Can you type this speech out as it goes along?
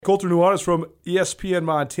Colter Nuanez from ESPN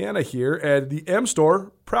Montana here, and the M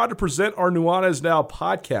Store, proud to present our Nuanez Now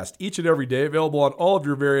podcast each and every day, available on all of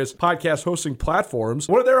your various podcast hosting platforms.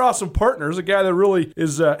 One of their awesome partners, a guy that really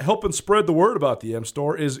is helping spread the word about the M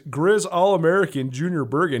Store, is Griz All-American Junior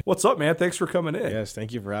Bergen. What's up, man? Thanks for coming in. Yes,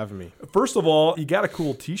 thank you for having me. First of all, you got a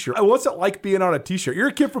cool t-shirt. What's it like being on a t-shirt? You're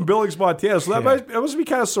a kid from Billings, Montana, so that must be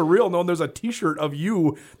kind of surreal knowing there's a t-shirt of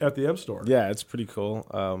you at the M Store. Yeah, it's pretty cool.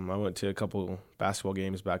 I went to a couple basketball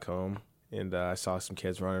games back home, and I saw some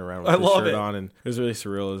kids running around with the shirt on, and it was really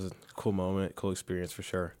surreal. It was a cool moment, cool experience for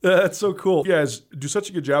sure. That's so cool. You guys do such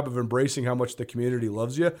a good job of embracing how much the community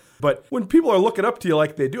loves you. But when people are looking up to you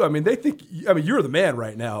like they do, they think, you're the man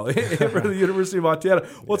right now for the University of Montana.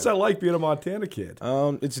 What's that like being a Montana kid?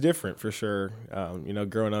 It's different for sure.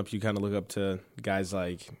 Growing up, you kind of look up to guys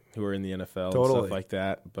like who are in the NFL and stuff like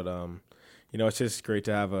that. But, it's just great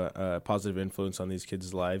to have a positive influence on these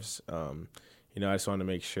kids' lives. I just want to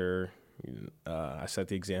make sure I set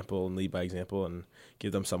the example and lead by example and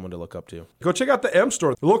give them someone to look up to. Go check out the M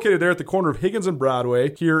Store. They're located there at the corner of Higgins and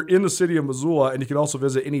Broadway here in the city of Missoula, and you can also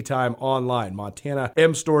visit anytime online,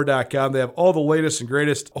 montanamstore.com. They have all the latest and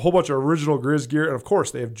greatest, a whole bunch of original Griz gear, and of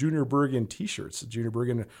course, they have Junior Bergen t-shirts. Junior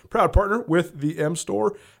Bergen, proud partner with the M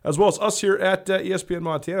Store, as well as us here at ESPN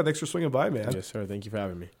Montana. Thanks for swinging by, man. Yes, sir. Thank you for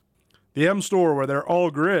having me. The M Store, where they're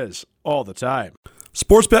all Griz all the time.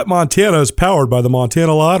 Sportsbet Montana is powered by the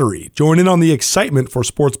Montana Lottery. Join in on the excitement for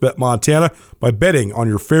Sportsbet Montana by betting on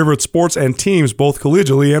your favorite sports and teams both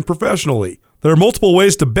collegially and professionally. There are multiple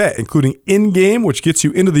ways to bet, including in-game, which gets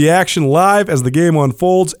you into the action live as the game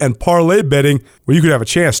unfolds, and parlay betting, where you could have a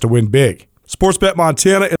chance to win big. Sportsbet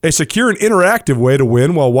Montana is a secure and interactive way to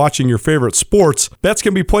win while watching your favorite sports. Bets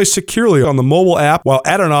can be placed securely on the mobile app while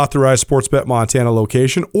at an authorized Sportsbet Montana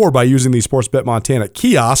location or by using the Sportsbet Montana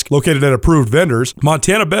kiosk located at approved vendors.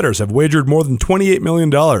 Montana bettors have wagered more than $28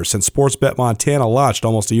 million since Sportsbet Montana launched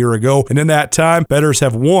almost a year ago, and in that time, bettors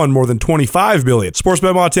have won more than $25 million.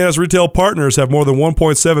 Sportsbet Montana's retail partners have more than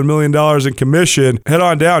 $1.7 million in commission. Head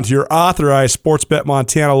on down to your authorized Sportsbet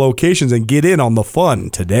Montana locations and get in on the fun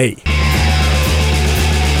today.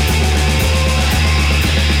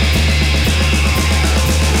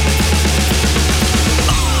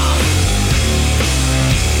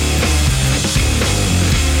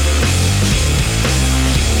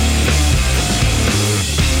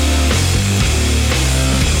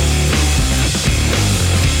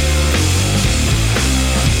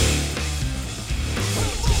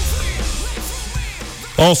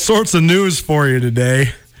 All sorts of news for you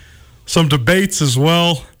today. Some debates as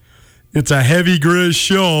well. It's a heavy Griz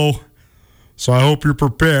show, so I hope you're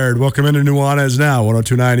prepared. Welcome into Nuanez Now,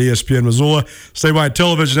 102.9 ESPN Missoula, Statewide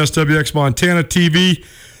Television, SWX Montana TV.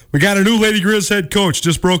 We got a new Lady Griz head coach.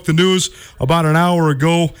 Just broke the news about an hour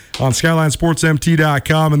ago on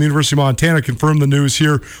SkylineSportsMT.com, and the University of Montana confirmed the news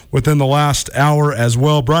here within the last hour as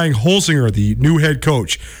well. Brian Holsinger, the new head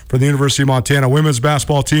coach for the University of Montana women's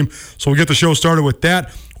basketball team. So we'll get the show started with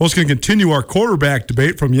that. We're also going to continue our quarterback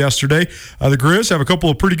debate from yesterday. The Griz have a couple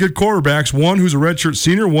of pretty good quarterbacks, one who's a redshirt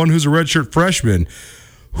senior, one who's a redshirt freshman.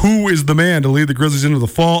 Who is the man to lead the Grizzlies into the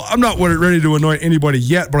fall? I'm not ready to anoint anybody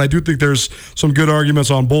yet, but I do think there's some good arguments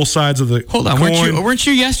on both sides of the Hold on, coin. weren't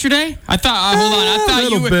you yesterday? I thought you were. A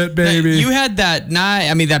little bit, baby. You had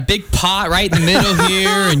that big pot right in the middle here,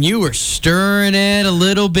 and you were stirring it a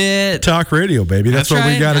little bit. Talk radio, baby. That's what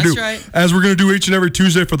we got to do. Right. As we're going to do each and every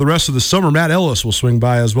Tuesday for the rest of the summer, Matt Ellis will swing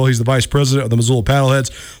by as well. He's the vice president of the Missoula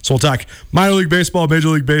Paddleheads. So we'll talk minor league baseball, major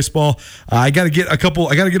league baseball. I got to get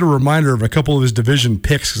a reminder of a couple of his division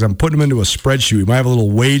picks because I'm putting them into a spreadsheet. We might have a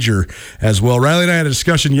little wager as well. Riley and I had a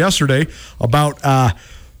discussion yesterday about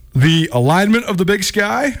the alignment of the Big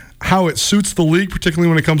Sky, how it suits the league, particularly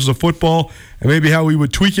when it comes to football, and maybe how we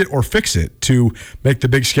would tweak it or fix it to make the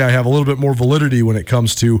Big Sky have a little bit more validity when it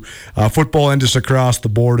comes to football and just across the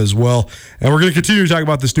board as well. And we're going to continue to talk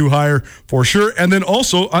about this new hire for sure. And then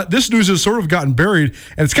also, this news has sort of gotten buried,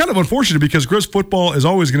 and it's kind of unfortunate because Griz football is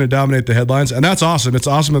always going to dominate the headlines, and that's awesome. It's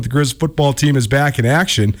awesome that the Griz football team is back in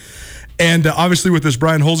action. And obviously with this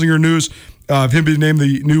Brian Holsinger news of him being named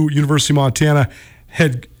the new University of Montana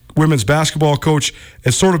head women's basketball coach,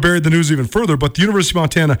 it sort of buried the news even further. But the University of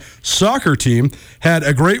Montana soccer team had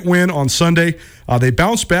a great win on Sunday. They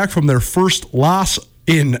bounced back from their first loss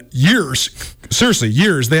in years. Seriously,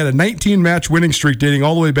 years. They had a 19-match winning streak dating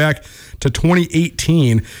all the way back to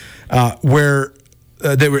 2018, where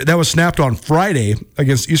that was snapped on Friday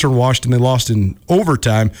against Eastern Washington. They lost in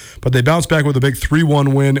overtime, but they bounced back with a big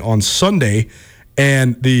 3-1 win on Sunday.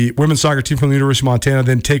 And the women's soccer team from the University of Montana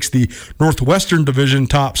then takes the Northwestern Division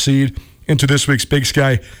top seed into this week's Big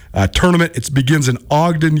Sky tournament. It begins in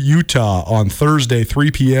Ogden, Utah on Thursday,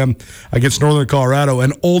 3 p.m. against Northern Colorado,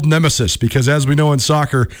 an old nemesis, because as we know in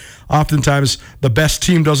soccer, oftentimes the best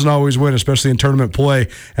team doesn't always win, especially in tournament play.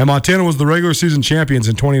 And Montana was the regular season champions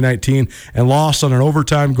in 2019 and lost on an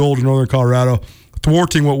overtime goal to Northern Colorado,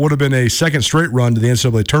 thwarting what would have been a second straight run to the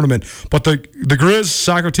NCAA tournament. But the Griz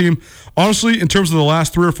soccer team, honestly, in terms of the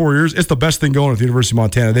last 3 or 4 years, it's the best thing going at the University of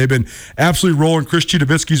Montana. They've been absolutely rolling. Chris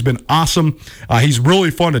Chudovitsky's been awesome. He's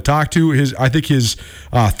really fun to talk to. I think his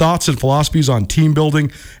thoughts and philosophies on team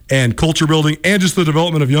building and culture building and just the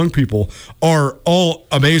development of young people are all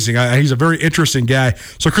amazing. He's a very interesting guy.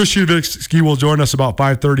 So Chris Chudovitsky will join us about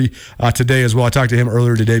 5:30 today as well. I talked to him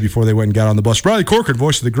earlier today before they went and got on the bus. Riley Corcoran,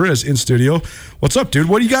 voice of the Griz, in studio. What's up, dude?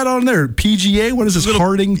 What do you got on there? PGA? What is this?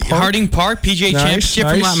 Harding Park? Harding Park, PGA Championship.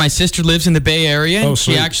 Nice. My sister lives in the Bay Area. Oh, and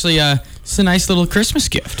she actually, it's a nice little Christmas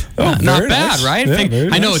gift. Not bad, nice. right? Yeah,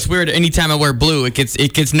 I know it's weird. Anytime I wear blue, it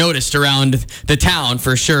gets noticed around the town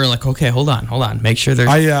for sure. Like, okay, hold on. Make sure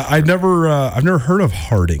there's... I've never heard of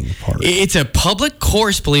Harding Park. It's a public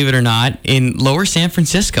course, believe it or not, in Lower San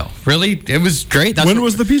Francisco. Really, it was great. When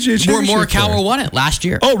was the PGA Championship? Morikawa won it last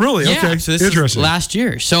year. Oh, really? Yeah, okay. So this Interesting. is last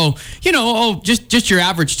year. So, just your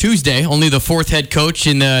average Tuesday. Only the 4th head coach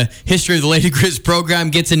in the history of the Lady Griz program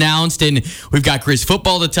gets announced, and we've got Griz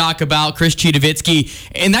football to talk about, Chris Chudovitsky,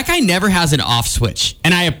 and that guy never has an off switch.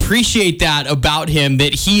 And I appreciate that about him,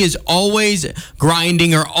 that he is always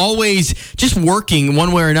grinding or always just working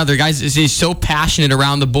one way or another. Guys, is so passionate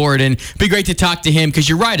around the board, and it'd be great to talk to him because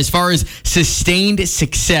you're right. As far as sustained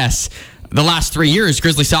success, the last 3 years,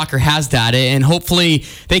 Grizzly soccer has that, and hopefully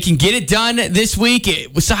they can get it done this week.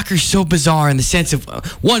 Soccer's so bizarre in the sense of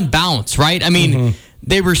one bounce, right? I mean,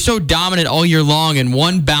 they were so dominant all year long, and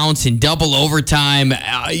one bounce in double overtime,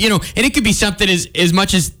 and it could be something as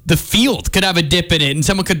much as the field could have a dip in it, and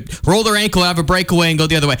someone could roll their ankle, have a breakaway, and go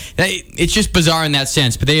the other way. It's just bizarre in that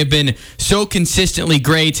sense, but they have been so consistently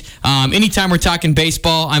great. Anytime we're talking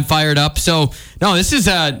baseball, I'm fired up. So, no, this is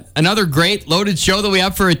another great loaded show that we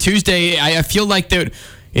have for a Tuesday. I feel like that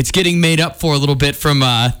it's getting made up for a little bit from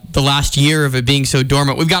the last year of it being so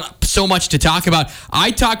dormant. We've got so much to talk about.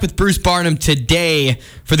 I talked with Bruce Barnum today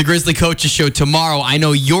for the Grizzly Coaches Show tomorrow. I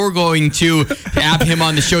know you're going to have him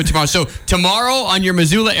on the show tomorrow. So tomorrow on your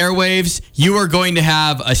Missoula airwaves, you are going to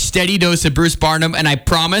have a steady dose of Bruce Barnum, and I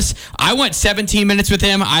promise, I went 17 minutes with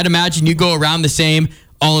him. I'd imagine you go around the same.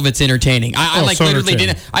 All of it's entertaining. I literally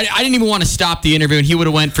didn't. I didn't even want to stop the interview, and he would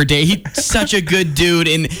have went for days. He's such a good dude,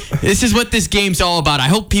 and this is what this game's all about. I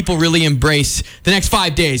hope people really embrace the next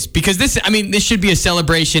 5 days because this should be a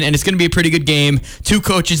celebration, and it's going to be a pretty good game. 2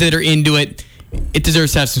 coaches that are into it. It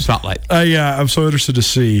deserves to have some spotlight. I'm so interested to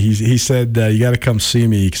see. He said, you got to come see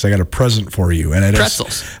me because I got a present for you. And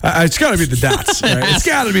pretzels. It's got to be the dots. Right? It's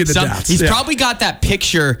got to be the dots. He's probably got that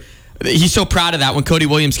picture. He's so proud of that when Cody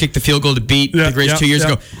Williams kicked the field goal to beat the Griz 2 years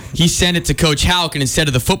ago. He sent it to Coach Houck, and instead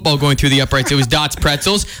of the football going through the uprights, it was Dots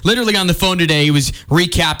Pretzels. Literally on the phone today, he was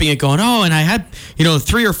recapping it, going, and I had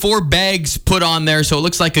 3 or 4 bags put on there, so it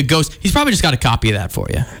looks like a ghost. He's probably just got a copy of that for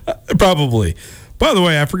you. Probably. By the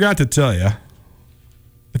way, I forgot to tell you,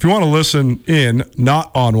 if you want to listen in, not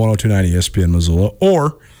on 102.9 ESPN Missoula,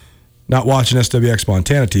 or not watching SWX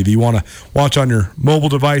Montana TV, you want to watch on your mobile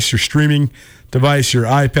device, your streaming device, your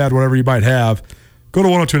iPad, whatever you might have, go to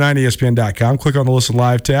 1029ESPN.com, click on the Listen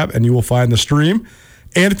Live tab, and you will find the stream.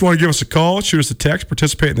 And if you want to give us a call, shoot us a text,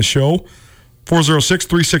 participate in the show,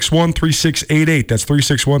 406-361-3688. That's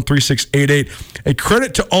 361-3688. A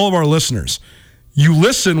credit to all of our listeners. You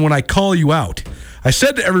listen when I call you out. I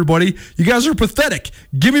said to everybody, you guys are pathetic.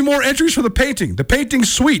 Give me more entries for the painting. The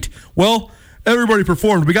painting's sweet. Well, everybody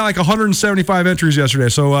performed. We got like 175 entries yesterday,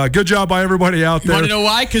 so good job by everybody out there. You want to know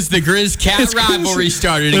why? Because the Griz-Cat rivalry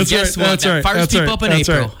started, and guess what? That fires people up in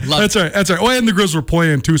April. That's right. Well, and the Griz were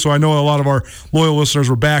playing too, so I know a lot of our loyal listeners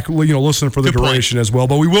were back, listening for the duration as well.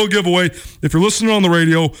 But we will give away, if you're listening on the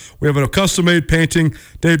radio, we have a custom-made painting.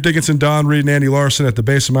 Dave Dickinson, Don Reed, and Andy Larson at the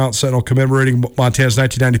base of Mount Sentinel commemorating Montana's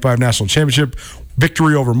 1995 National Championship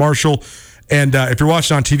victory over Marshall. And if you're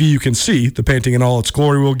watching on TV, you can see the painting in all its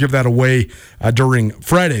glory. We'll give that away during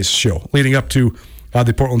Friday's show, leading up to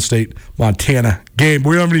the Portland State-Montana game. But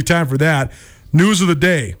we don't have any time for that. News of the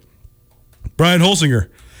day. Brian Holsinger.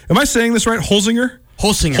 Am I saying this right? Holsinger.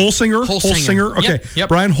 Okay. Yep.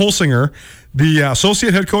 Brian Holsinger, the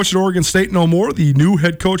associate head coach at Oregon State, no more, the new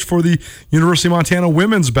head coach for the University of Montana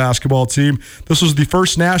women's basketball team. This was the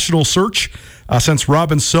first national search since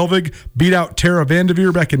Robin Selvig beat out Tara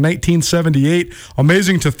Vanderveer back in 1978.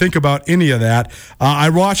 Amazing to think about any of that.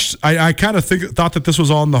 I kind of thought that this was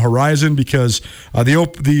on the horizon because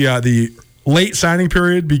the late signing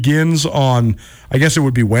period begins on, I guess it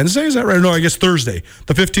would be Wednesday. Is that right? No, I guess Thursday.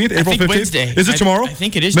 The 15th, April 15th. Wednesday. Is it tomorrow? I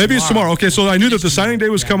think it is Maybe tomorrow. it's tomorrow. Okay, so I knew that the signing day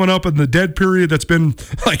was coming up, and the dead period that's been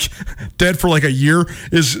like dead for like a year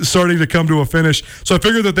is starting to come to a finish. So I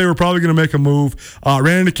figured that they were probably going to make a move.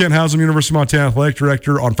 Ran into Kent Haslam, University of Montana athletic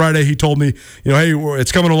director. On Friday, he told me, hey,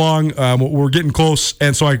 it's coming along. We're getting close.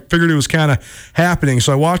 And so I figured it was kind of happening.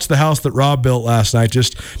 So I watched the house that Rob built last night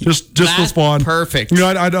just for fun. Perfect.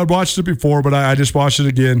 I'd watched it before, but I just watched it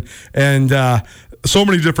again. And so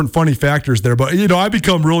many different funny factors there. But, I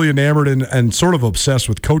become really enamored and sort of obsessed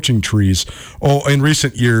with coaching trees in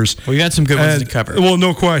recent years. Well, you got some good ones to cover. Well,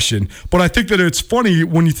 no question. But I think that it's funny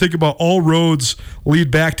when you think about all roads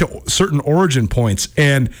lead back to certain origin points.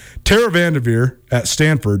 And Tara Vanderveer at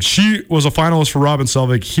Stanford, she was a finalist for Robin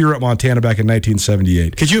Selvig here at Montana back in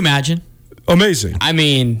 1978. Could you imagine? Amazing. I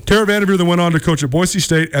mean, Tara Vanderveer then went on to coach at Boise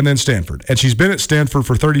State and then Stanford. And she's been at Stanford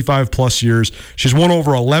for 35 plus years. She's won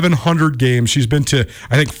over 1,100 games. She's been to,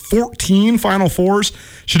 I think, 14 Final Fours.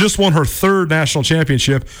 She just won her third national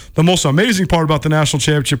championship. The most amazing part about the national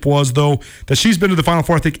championship was, though, that she's been to the Final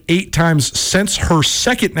Four, I think, 8 times since her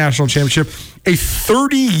second national championship. A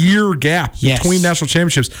 30-year gap between national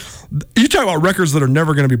championships. You talk about records that are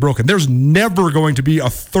never going to be broken. There's never going to be a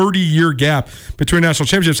 30-year gap between national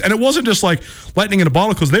championships. And it wasn't just like lightning in a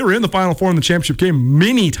bottle, because they were in the Final Four in the championship game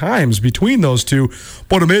many times between those two.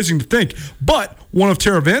 But amazing to think. But one of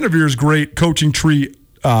Tara Vanderveer's great coaching tree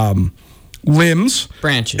branches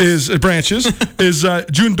is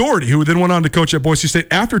June Doherty, who then went on to coach at Boise State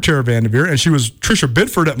after Tara Vanderveer, and she was Tricia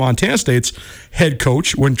Bidford at Montana State's head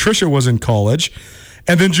coach when Tricia was in college.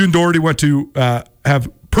 And then June Doherty went to have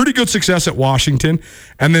pretty good success at Washington,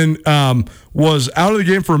 and then was out of the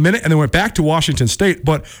game for a minute, and then went back to Washington State.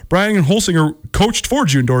 But Brian Holsinger coached for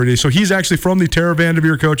June Doherty, so he's actually from the Tara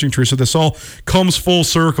Vanderveer coaching tree. So this all comes full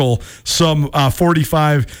circle some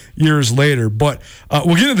 45 years later. But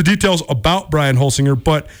we'll get into the details about Brian Holsinger.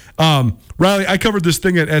 But Riley, I covered this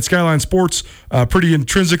thing at Skyline Sports pretty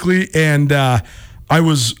intrinsically, and I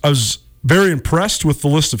was very impressed with the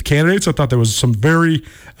list of candidates. I thought there was some very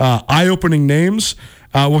eye-opening names.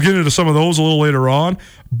 We'll get into some of those a little later on.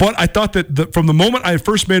 But I thought that from the moment I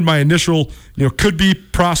first made my initial, could-be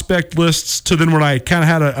prospect lists to then when I kind of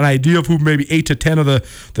had an idea of who maybe 8 to 10 of the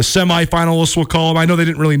semifinalists, we'll call them. I know they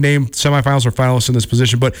didn't really name semifinals or finalists in this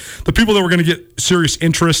position, but the people that were going to get serious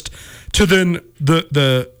interest, to then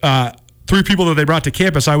the 3 people that they brought to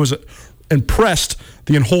campus, I was impressed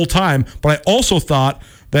the whole time. But I also thought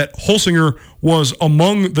that Holsinger was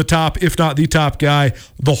among the top, if not the top guy,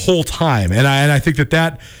 the whole time. And I think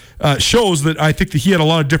that shows that I think that he had a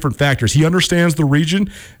lot of different factors. He understands the region.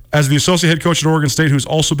 As the associate head coach at Oregon State, who's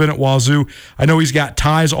also been at Wazoo, I know he's got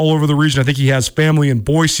ties all over the region. I think he has family in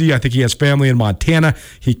Boise. I think he has family in Montana.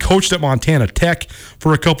 He coached at Montana Tech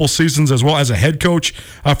for a couple seasons as well as a head coach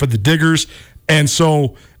for the Diggers. And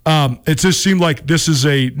so it just seemed like this is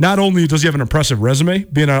not only does he have an impressive resume,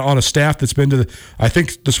 being on a staff that's been to, I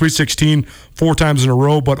think, the Sweet 16 4 times in a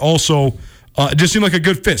row, but also it just seemed like a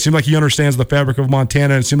good fit. It seemed like he understands the fabric of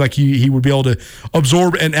Montana, and it seemed like he would be able to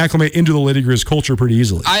absorb and acclimate into the Lady Griz culture pretty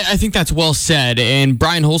easily. I think that's well said, and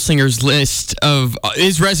Brian Holsinger's list of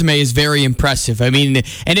his resume is very impressive. I mean,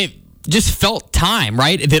 and it just felt time,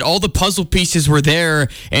 right? That all the puzzle pieces were there,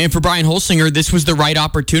 and for Brian Holsinger, this was the right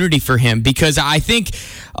opportunity for him, because I think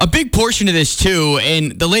a big portion of this too,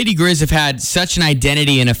 and the Lady Griz have had such an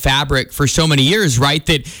identity and a fabric for so many years, right,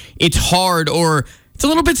 that it's hard, or it's a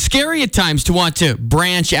little bit scary at times to want to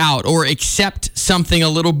branch out or accept something a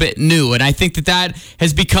little bit new. And I think that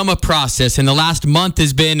has become a process. And the last month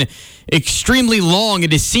has been extremely long,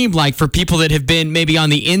 it has seemed like, for people that have been maybe on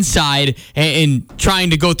the inside and trying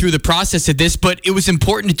to go through the process of this. But it was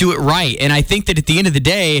important to do it right. And I think that at the end of the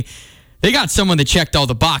day, they got someone that checked all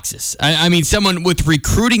the boxes. I mean, someone with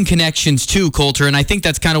recruiting connections too, Colter, and I think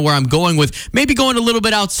that's kind of where I'm going with maybe going a little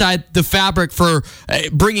bit outside the fabric for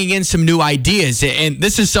bringing in some new ideas. And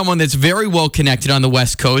this is someone that's very well connected on the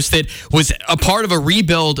West Coast, that was a part of a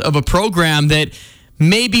rebuild of a program that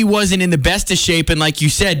maybe wasn't in the best of shape. And like you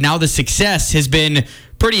said, now the success has been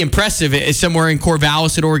pretty impressive. Somewhere in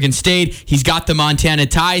Corvallis at Oregon State. He's got the Montana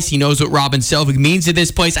ties. He knows what Robin Selvig means to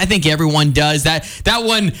this place. I think everyone does. That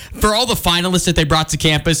one, for all the finalists that they brought to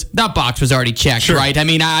campus, that box was already checked, sure, right? I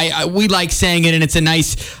mean, we like saying it, and it's a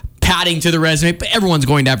nice padding to the resume, but everyone's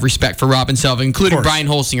going to have respect for Robin Selvig, including Brian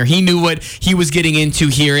Holsinger. He knew what he was getting into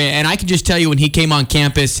here, and I can just tell you, when he came on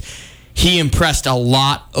campus, he impressed a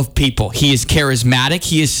lot of people. He is charismatic.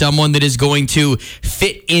 He is someone that is going to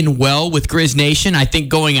fit in well with Griz Nation. I think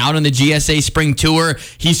going out on the GSA Spring Tour,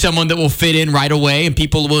 he's someone that will fit in right away, and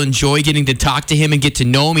people will enjoy getting to talk to him and get to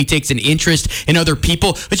know him. He takes an interest in other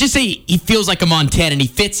people. Let's just say he feels like a Montanan. He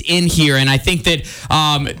fits in here, and I think that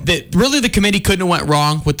that really the committee couldn't have went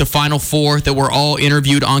wrong with the Final Four that were all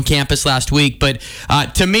interviewed on campus last week. But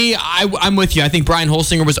to me, I'm with you. I think Brian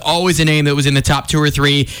Holsinger was always a name that was in the top 2 or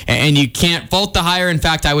 3, and you can't fault the hire. In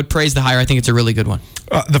fact, I would praise the hire. I think it's a really good one.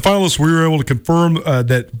 The finalists, we were able to confirm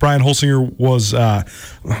that Brian Holsinger was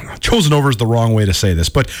chosen over is the wrong way to say this.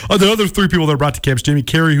 But the other 3 people that were brought to campus, Jamie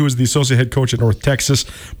Carey, who is the associate head coach at North Texas,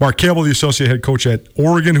 Mark Campbell, the associate head coach at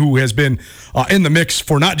Oregon, who has been in the mix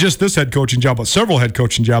for not just this head coaching job, but several head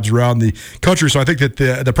coaching jobs around the country. So I think that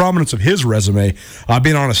the prominence of his resume,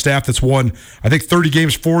 being on a staff that's won, I think, 30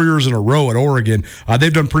 games 4 years in a row at Oregon,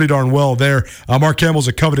 they've done pretty darn well there. Mark Campbell's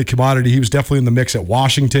a coveted commodity. He was definitely in the mix at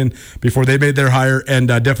Washington before they made their hire, and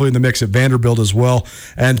definitely in the mix at Vanderbilt as well.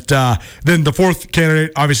 And then the 4th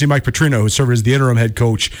candidate, obviously Mike Petrino, who served as the interim head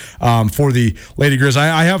coach for the Lady Griz.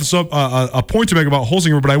 I have a point to make about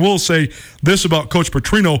Holsinger, but I will say this about Coach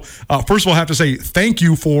Petrino. First of all, I have to say thank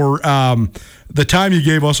you for the time you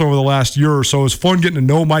gave us over the last year or so. It was fun getting to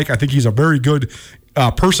know Mike. I think he's a very good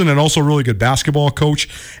person and also a really good basketball coach.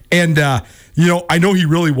 And, I know he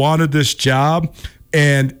really wanted this job,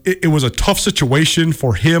 and it was a tough situation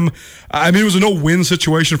for him. I mean, it was a no-win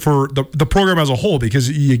situation for the program as a whole, because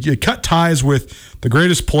you cut ties with the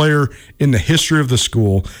greatest player in the history of the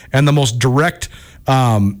school and the most direct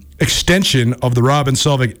extension of the Robin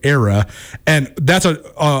Selvig era, and that's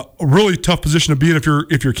a really tough position to be in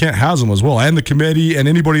if you're Kent Haslam as well, and the committee and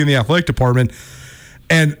anybody in the athletic department.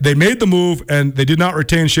 And they made the move, and they did not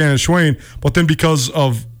retain Shannon Schwein, but then because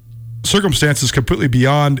of circumstances completely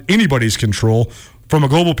beyond anybody's control, from a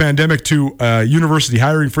global pandemic to university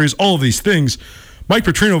hiring freeze, all of these things, Mike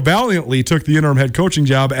Petrino valiantly took the interim head coaching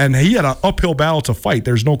job, and he had an uphill battle to fight.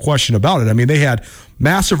 There's no question about it. I mean, they had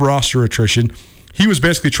massive roster attrition. He was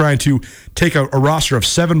basically trying to take a roster of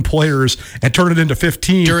 7 players and turn it into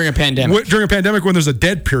 15. During a pandemic. During a pandemic when there's a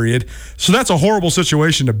dead period. So that's a horrible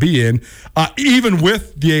situation to be in. Even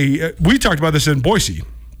with we talked about this in Boise.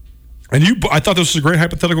 And I thought this was a great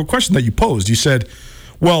hypothetical question that you posed. You said,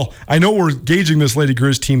 well, I know we're gauging this Lady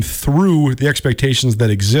Griz team through the expectations that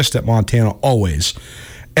exist at Montana always.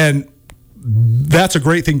 And that's a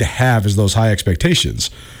great thing to have, is those high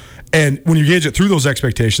expectations. And when you gauge it through those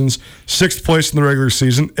expectations, 6th place in the regular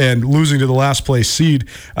season and losing to the last place seed,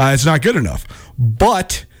 it's not good enough.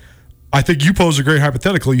 But I think you posed a great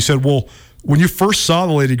hypothetical. You said, well, when you first saw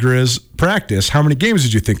the Lady Griz practice, how many games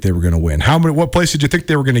did you think they were going to win? What place did you think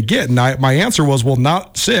they were going to get? And my answer was, well,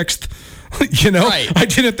 not 6th. Right. I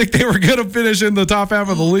didn't think they were going to finish in the top half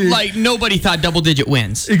of the league. Like, nobody thought double-digit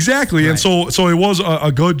wins. Exactly. Right. And so it was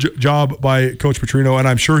a good job by Coach Petrino, and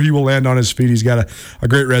I'm sure he will land on his feet. He's got a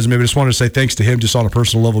great resume. But I just wanted to say thanks to him just on a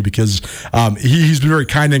personal level, because he's been very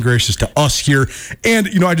kind and gracious to us here. And,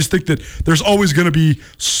 I just think that there's always going to be,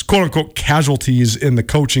 quote-unquote, casualties in the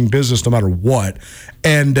coaching business no matter what.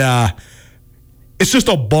 And it's just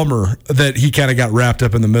a bummer that he kind of got wrapped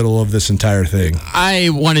up in the middle of this entire thing. I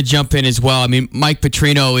want to jump in as well. I mean, Mike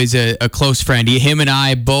Petrino is a close friend. Him and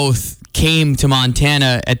I both came to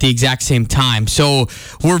Montana at the exact same time. So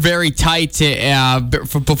we're very tight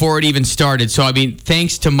before it even started. So, I mean,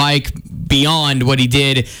 thanks to Mike beyond what he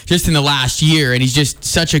did just in the last year. And he's just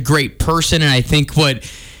such a great person. And I think what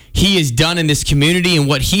he has done in this community and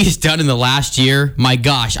what he has done in the last year, my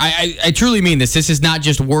gosh, I truly mean this. This is not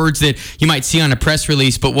just words that you might see on a press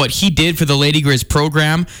release, but what he did for the Lady Griz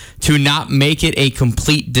program to not make it a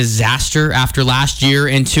complete disaster after last year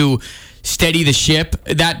and to steady the ship,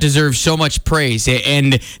 that deserves so much praise.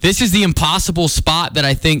 And this is the impossible spot that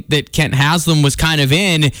I think that Kent Haslam was kind of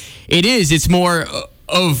in. It's more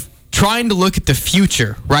of trying to look at the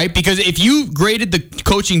future, right? Because if you graded the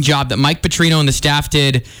coaching job that Mike Petrino and the staff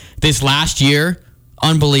did this last year,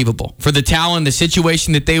 unbelievable for the talent, the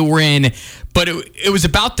situation that they were in. But it was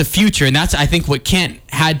about the future, and that's, I think, what Kent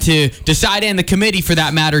had to decide, and the committee for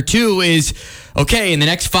that matter too, is, okay, in the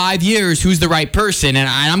next 5 years, who's the right person? And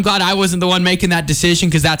I'm glad I wasn't the one making that decision,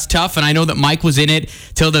 because that's tough, and I know that Mike was in it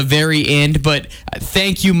till the very end. But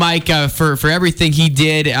thank you, Mike, for everything he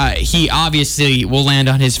did. He obviously will land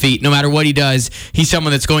on his feet no matter what he does. He's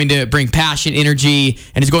someone that's going to bring passion, energy,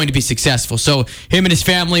 and is going to be successful. So him and his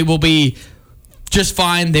family will be just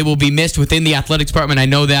fine. They will be missed within the athletics department. I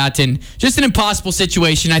know that. And just an impossible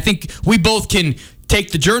situation. I think we both can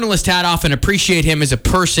take the journalist hat off and appreciate him as a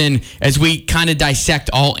person as we kind of dissect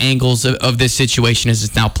all angles of this situation as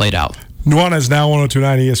it's now played out. Nuanez Now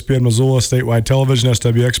 102.9 ESPN Missoula, statewide television,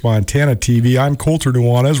 SWX Montana TV. I'm Colter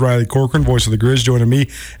Nuanez, Riley Corcoran, voice of the Griz, joining me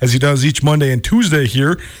as he does each Monday and Tuesday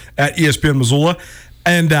here at ESPN Missoula.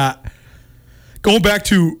 And going back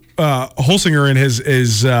to Holsinger and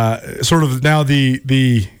his sort of now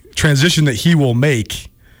the transition that he will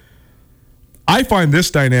make, I find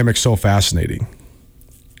this dynamic so fascinating.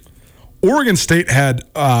 Oregon State had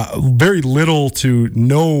very little to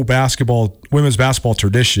no women's basketball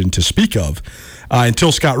tradition to speak of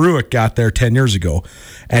until Scott Rueck got there 10 years ago.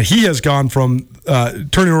 And he has gone from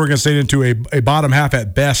turning Oregon State into a bottom half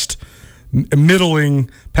at best,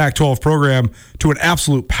 middling Pac-12 program to an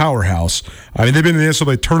absolute powerhouse. I mean, they've been in the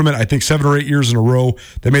NCAA tournament, I think, 7 or 8 years in a row.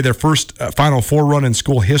 They made their first Final Four run in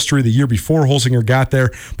school history the year before Holsinger got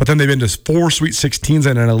there, but then they've been to 4 Sweet 16s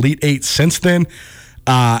and an Elite 8 since then.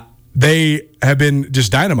 They have been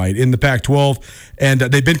just dynamite in the Pac-12, and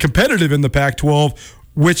they've been competitive in the Pac-12,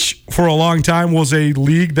 which for a long time was a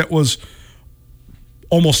league that was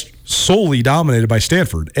almost solely dominated by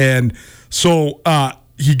Stanford. And so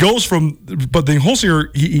he goes from, but the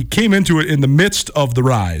Holsinger, he came into it in the midst of the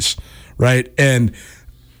rise, right? And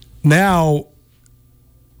now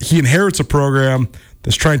he inherits a program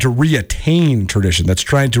that's trying to reattain tradition, that's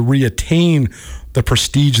trying to reattain the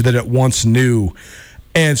prestige that it once knew.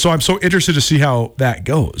 And so I'm so interested to see how that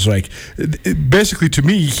goes. Like, basically, to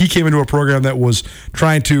me, he came into a program that was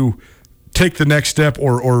trying to take the next step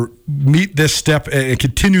or meet this step and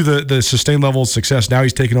continue the sustained level of success. Now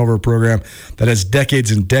he's taken over a program that has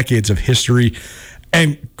decades and decades of history.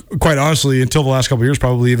 And quite honestly, until the last couple of years,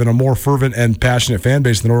 probably even a more fervent and passionate fan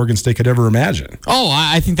base than Oregon State could ever imagine. Oh,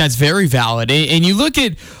 I think that's very valid. And you look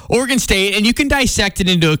at Oregon State, and you can dissect it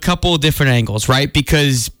into a couple of different angles, right?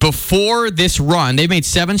 Because before this run, they made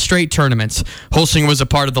 7 straight tournaments. Holsinger was a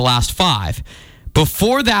part of the last 5.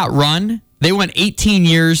 Before that run, they went 18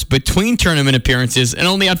 years between tournament appearances and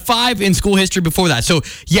only had 5 in school history before that. So,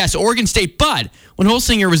 yes, Oregon State, but when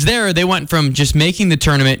Holsinger was there, they went from just making the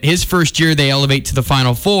tournament. His first year, they elevate to the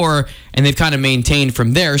Final Four, and they've kind of maintained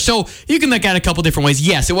from there. So you can look at it a couple different ways.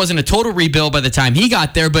 Yes, it wasn't a total rebuild by the time he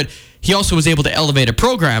got there, but he also was able to elevate a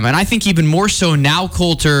program. And I think even more so now,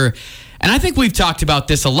 Colter, and I think we've talked about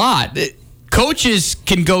this a lot, coaches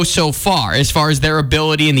can go so far as their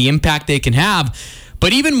ability and the impact they can have.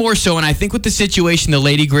 But even more so, and I think with the situation the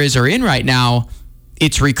Lady Griz are in right now,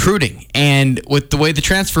 it's recruiting. And with the way the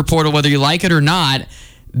transfer portal, whether you like it or not,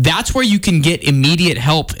 that's where you can get immediate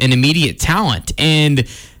help and immediate talent. And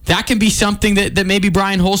that can be something that maybe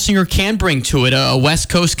Brian Holsinger can bring to it, a West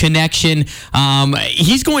Coast connection.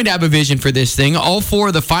 He's going to have a vision for this thing. All 4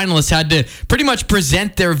 of the finalists had to pretty much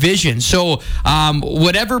present their vision. So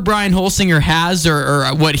whatever Brian Holsinger has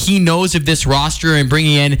or what he knows of this roster and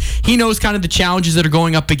bringing in, he knows kind of the challenges that are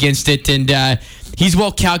going up against it. And he's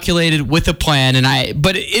well calculated with a plan.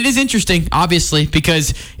 But it is interesting, obviously,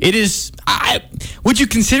 because it is. Would you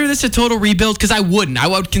consider this a total rebuild? Because I wouldn't. I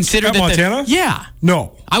would consider that Montana. Yeah.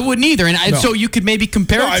 No. I wouldn't either. And so you could maybe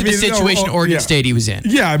compare it to the situation Oregon State he was in.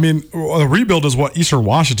 Yeah, I mean, the rebuild is what Eastern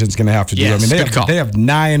Washington's going to have to do. Yes, I mean, they have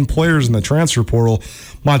 9 players in the transfer portal.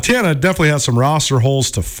 Montana definitely has some roster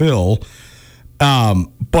holes to fill,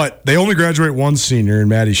 but they only graduate 1 senior in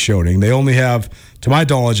Maddie Schoening. They only have, to my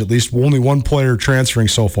knowledge, at least only 1 player transferring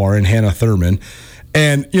so far in Hannah Thurman.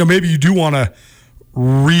 And maybe you do want to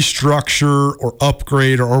restructure or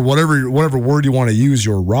upgrade or whatever word you want to use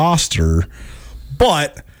your roster.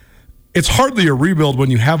 But it's hardly a rebuild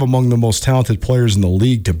when you have among the most talented players in the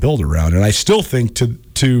league to build around. And I still think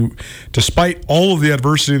to despite all of the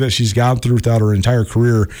adversity that she's gone through throughout her entire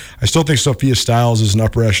career, I still think Sophia Stiles is an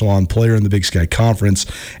upper echelon player in the Big Sky Conference.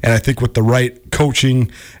 And I think with the right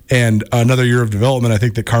coaching and another year of development, I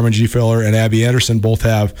think that Carmen G. Filler and Abby Anderson both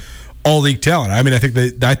have all-league talent. I mean, I think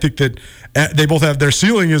that they both have, their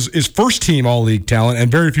ceiling is first-team all-league talent,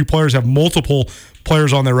 and very few players have multiple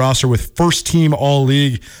players on their roster with first-team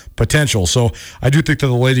all-league potential. So I do think that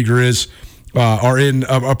the Lady Griz are in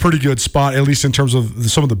a pretty good spot, at least in terms of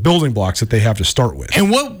some of the building blocks that they have to start with. And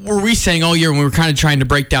what were we saying all year when we were kind of trying to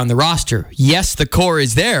break down the roster? Yes, the core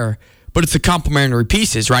is there, but it's the complementary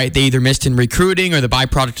pieces, right? They either missed in recruiting or the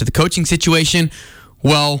byproduct of the coaching situation.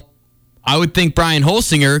 Well, I would think Brian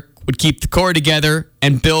Holsinger would keep the core together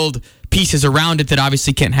and build pieces around it that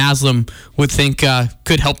obviously Kent Haslam would think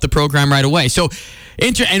could help the program right away. So,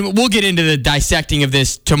 and we'll get into the dissecting of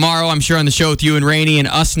this tomorrow, I'm sure, on the show with you and Rainey and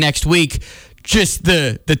us next week. Just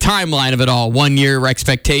the timeline of it all, 1 year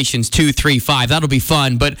expectations, 2, 3, 5. That'll be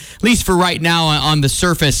fun. But at least for right now on the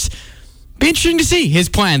surface, be interesting to see his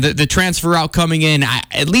plan, the transfer route coming in.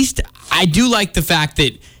 At least I do like the fact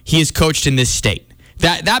that he is coached in this state.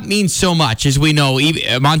 That means so much, as we know.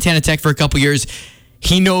 Montana Tech for a couple years,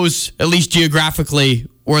 he knows, at least geographically,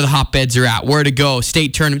 where the hotbeds are at, where to go,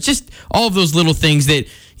 state tournaments, just all of those little things that,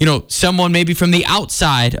 someone maybe from the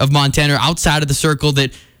outside of Montana or outside of the circle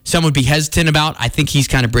that some would be hesitant about. I think he's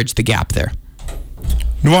kind of bridged the gap there.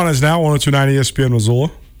 Nuanez Now, 102.9 ESPN Missoula,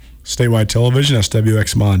 statewide television,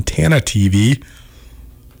 SWX Montana TV.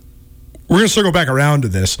 We're going to circle back around to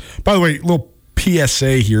this. By the way, little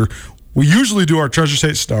PSA here. We usually do our Treasure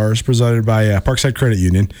State Stars presented by Parkside Credit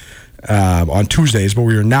Union on Tuesdays, but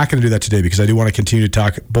we are not going to do that today because I do want to continue to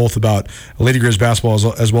talk both about Lady Griz basketball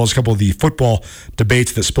as well as a couple of the football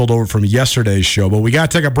debates that spilled over from yesterday's show. But we got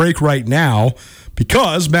to take a break right now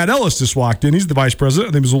because Matt Ellis just walked in. He's the vice president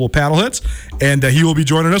of the Missoula Paddleheads, and he will be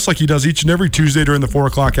joining us like he does each and every Tuesday during the 4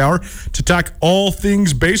 o'clock hour to talk all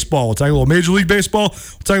things baseball. We'll talk a little Major League Baseball,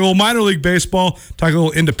 we'll talk a little minor league baseball, talk a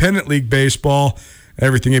little independent league baseball,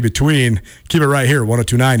 everything in between. Keep it right here,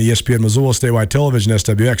 102.9 ESPN Missoula, statewide television,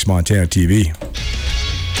 SWX Montana TV.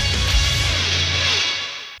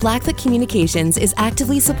 Blackfoot Communications is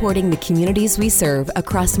actively supporting the communities we serve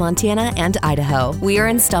across Montana and Idaho. We are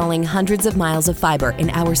installing hundreds of miles of fiber in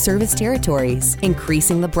our service territories,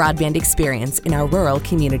 increasing the broadband experience in our rural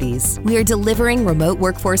communities. We are delivering remote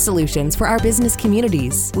workforce solutions for our business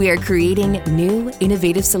communities. We are creating new,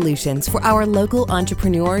 innovative solutions for our local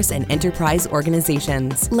entrepreneurs and enterprise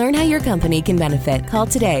organizations. Learn how your company can benefit. Call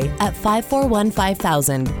today at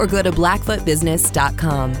 541-5000 or go to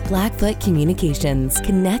blackfootbusiness.com. Blackfoot Communications.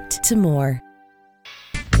 Connect to more.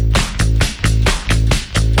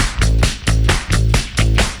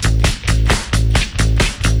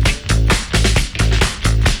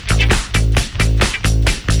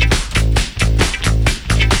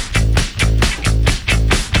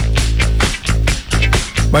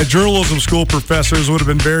 My journalism school professors would have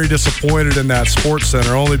been very disappointed in that Sports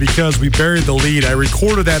Center only because we buried the lead. I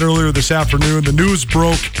recorded that earlier this afternoon. The news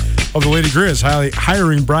broke of the Lady Griz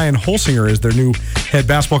hiring Brian Holsinger as their new head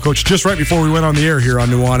basketball coach just right before we went on the air here on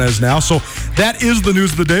Nuanez Now. So that is the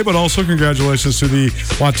news of the day, but also congratulations to the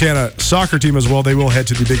Montana soccer team as well. They will head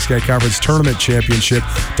to the Big Sky Conference Tournament Championship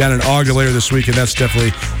down in Ogden later this week, and that's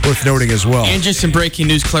definitely worth noting as well. And just some breaking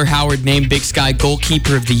news, Claire Howard named Big Sky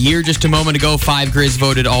Goalkeeper of the Year just a moment ago. 5 Griz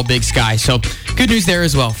voted all Big Sky. So good news there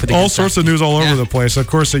as well for the all sorts of news all over the place. Of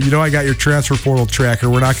course, I got your transfer portal tracker.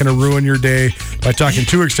 We're not going to ruin your day by talking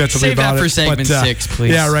too extensively about it. Save that for segment 6,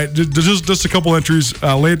 please. Yeah, right. Just a couple entries,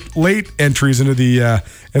 late entries into the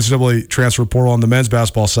NCAA transfer portal on the men's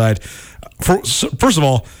basketball side. First of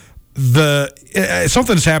all,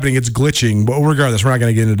 something's happening. It's glitching, but regardless, we're not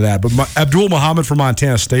going to get into that. But Abdul Muhammad from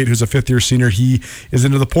Montana State, who's a fifth-year senior, he is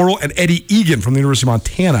into the portal, and Eddie Egan from the University of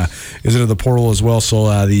Montana is into the portal as well.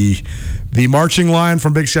 So the marching line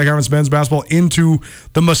from Big Sky Conference men's basketball into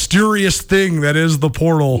the mysterious thing that is the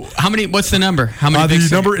portal. What's the number? How many? The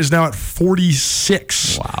number is now at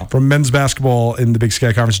 46. Wow. From men's basketball in the Big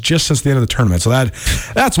Sky Conference just since the end of the tournament. So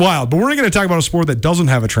that's wild. But we're not going to talk about a sport that doesn't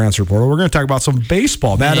have a transfer portal. We're going to talk about some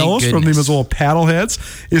baseball. Matt Ellis from the Missoula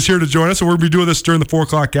Paddleheads is here to join us. And we're going to be doing this during the 4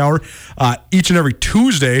 o'clock hour each and every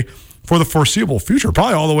Tuesday for the foreseeable future,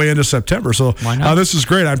 probably all the way into September. So this is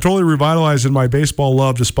great. I'm totally revitalizing my baseball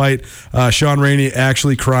love despite Sean Rainey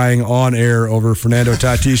actually crying on air over Fernando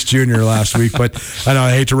Tatis Jr. last week. But I know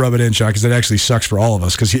I hate to rub it in, Sean, because it actually sucks for all of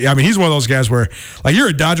us. Because he's one of those guys where, like, you're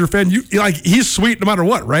a Dodger fan, he's sweet no matter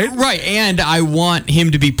what, right? Right, and I want him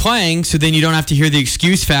to be playing so then you don't have to hear the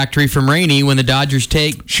excuse factory from Rainey when the Dodgers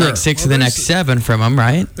take 6 of the next 7 from him,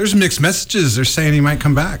 right? There's mixed messages. They're saying he might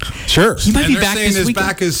come back. Sure. He might be back this week.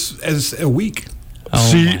 Back as a week.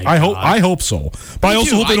 I hope so. But I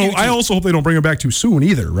also hope they don't bring him back too soon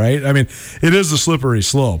either, right? I mean, it is a slippery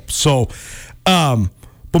slope. So,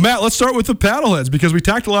 but Matt, let's start with the Paddleheads because we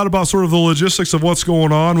talked a lot about sort of the logistics of what's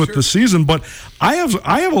going on with the season. But I have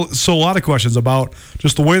a lot of questions about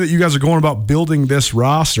just the way that you guys are going about building this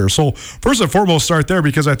roster. So first and foremost, start there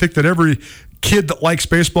because I think that every kid that likes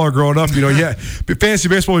baseball growing up, fantasy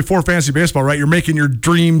baseball before fantasy baseball, right? You're making your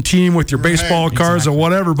dream team with your baseball cards and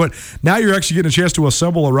whatever, but now you're actually getting a chance to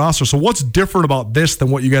assemble a roster. So what's different about this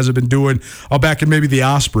than what you guys have been doing back in maybe the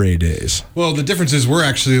Osprey days? Well, the difference is we're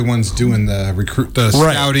actually the ones doing the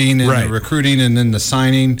scouting and the recruiting and then the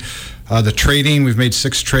signing. the trading. We've made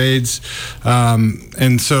 6 trades.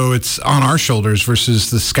 And so it's on our shoulders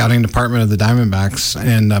versus the scouting department of the Diamondbacks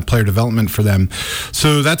and player development for them.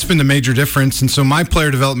 So that's been the major difference. And so my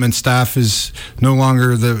player development staff is no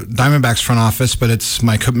longer the Diamondbacks front office, but it's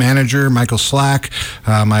my manager, Michael Slack,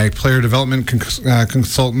 my player development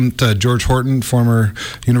consultant, George Horton, former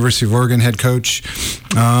University of Oregon head coach.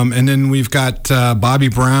 And then we've got Bobby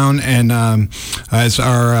Brown and as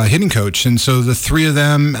our hitting coach. And so the 3 of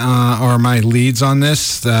them are my leads on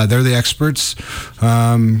this. They're the experts.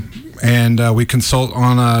 And we consult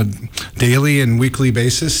on a daily and weekly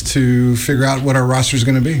basis to figure out what our roster is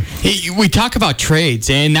going to be. Hey, we talk about trades,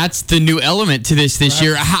 and that's the new element to this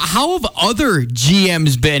year. How have other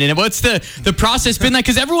GMs been, and what's the process been like?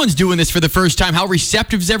 Because everyone's doing this for the first time. How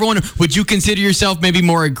receptive is everyone? Would you consider yourself maybe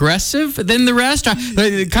more aggressive than the rest?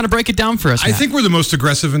 Kind of break it down for us, Matt. I think we're the most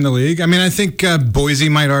aggressive in the league. I mean, I think Boise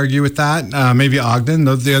might argue with that. Maybe Ogden.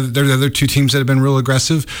 They're the other 2 teams that have been real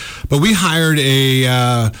aggressive. But we hired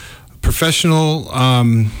a professional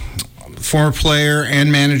former player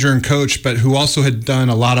and manager and coach, but who also had done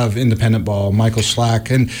a lot of independent ball, Michael Schlack.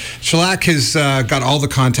 And Schlack has got all the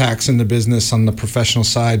contacts in the business on the professional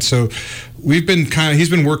side. So he's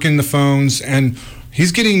been working the phones, and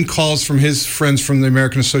he's getting calls from his friends from the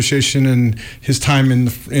American Association and his time in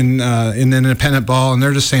independent ball, and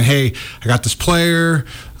they're just saying, "Hey, I got this player.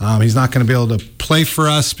 He's not going to be able to play for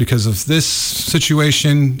us because of this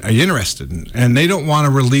situation. Are you interested?" And they don't want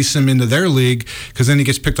to release him into their league because then he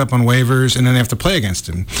gets picked up on waivers and then they have to play against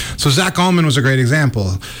him. So Zach Allman was a great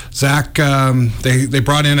example. Zach, they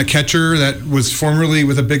brought in a catcher that was formerly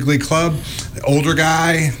with a big league club, older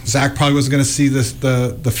guy. Zach probably wasn't going to see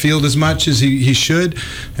the field as much as he should,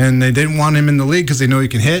 and they didn't want him in the league because they know he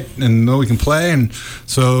can hit and know he can play. And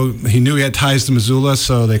so he knew he had ties to Missoula,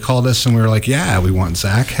 so they called us and we were like, "Yeah, we want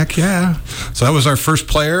Zach. Heck yeah!" So that was our first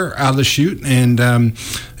player out of the chute, and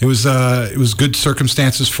it was good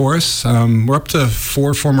circumstances for us. We're up to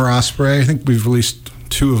 4 former Osprey. I think we've released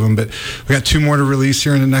 2 of them, but we got 2 more to release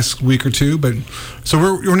here in the next week or 2. But so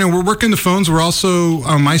we're working the phones. We're also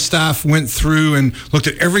my staff went through and looked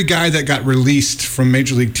at every guy that got released from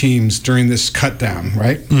major league teams during this cut down,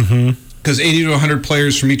 right? Mm-hmm. Because 80 to 100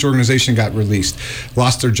 players from each organization got released,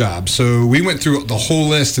 lost their jobs. So we went through the whole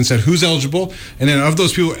list and said, who's eligible? And then of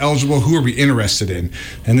those people eligible, who are we interested in?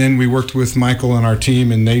 And then we worked with Michael and our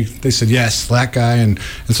team, and they said, yes, that guy. And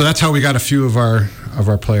so that's how we got a few of our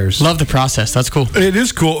players. Love the process. That's cool. It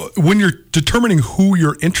is cool. When you're determining who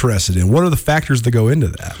you're interested in, what are the factors that go into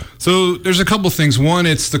that? So there's a couple things. One,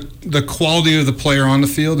 it's the quality of the player on the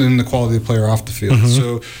field and the quality of the player off the field. Mm-hmm.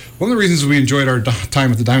 So one of the reasons we enjoyed our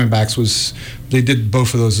time with the Diamondbacks was they did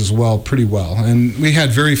both of those as well, pretty well. And we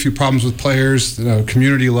had very few problems with players. The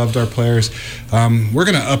community loved our players. We're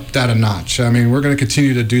going to up that a notch. I mean, we're going to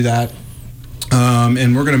continue to do that.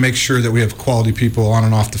 And we're going to make sure that we have quality people on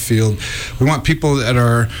and off the field. We want people that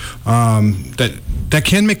are that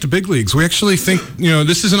can make the big leagues. We actually think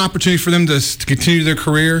this is an opportunity for them to continue their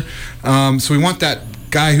career. So we want that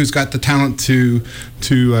guy who's got the talent to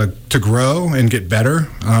grow and get better.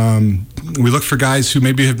 We look for guys who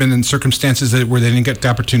maybe have been in circumstances where they didn't get the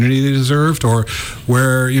opportunity they deserved, or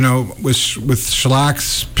where with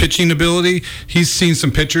Schlack's pitching ability, he's seen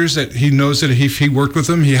some pitchers that he knows that if he worked with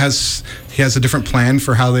them, he has a different plan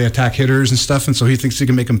for how they attack hitters and stuff, and so he thinks he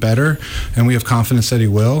can make them better, and we have confidence that he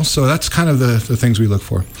will. So that's kind of the things we look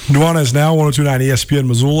for. Nuanez Now, 102.9 ESPN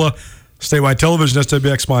Missoula. Statewide television,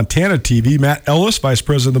 SWX Montana TV. Matt Ellis, Vice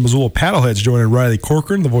President of the Missoula Paddleheads, joining Riley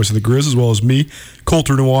Corcoran, the voice of the Griz, as well as me,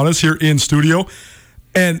 Colter Nuanez, here in studio.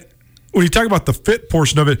 And when you talk about the fit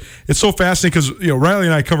portion of it, it's so fascinating because Riley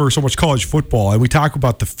and I cover so much college football, and we talk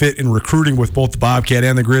about the fit in recruiting with both the Bobcat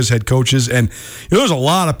and the Griz head coaches. And there's a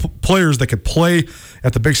lot of players that could play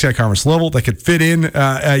at the Big Sky Conference level that could fit in,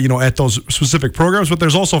 at those specific programs. But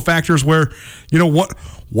there's also factors where,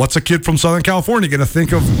 what's a kid from Southern California going to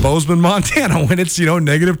think of Bozeman, Montana when it's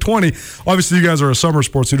negative 20? Obviously, you guys are a summer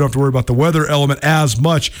sport, so you don't have to worry about the weather element as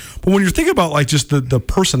much. But when you're thinking about just the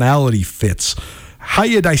personality fits, how are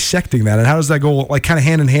you dissecting that, and how does that go kind of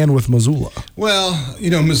hand in hand with Missoula? Well,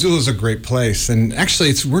 Missoula's a great place, and actually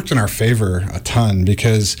it's worked in our favor a ton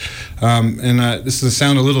because, this is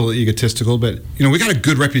sound a little egotistical, but we got a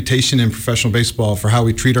good reputation in professional baseball for how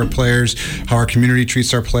we treat our players, how our community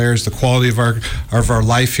treats our players, the quality of our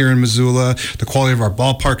life here in Missoula, the quality of our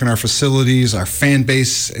ballpark and our facilities. Our fan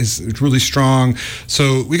base is really strong,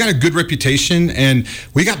 so we got a good reputation, and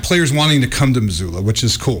we got players wanting to come to Missoula, which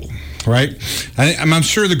is cool. right? I'm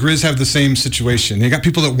sure the Griz have the same situation. They got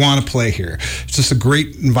people that want to play here. It's just a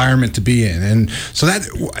great environment to be in. And so that,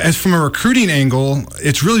 as from a recruiting angle,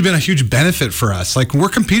 it's really been a huge benefit for us. Like, we're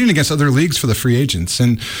competing against other leagues for the free agents.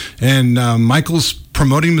 And Michael's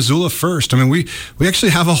promoting Missoula first. I mean, we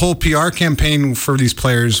actually have a whole PR campaign for these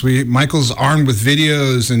players. Michael's armed with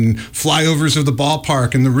videos and flyovers of the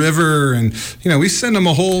ballpark and the river, and we send them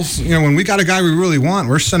a whole. When we got a guy we really want,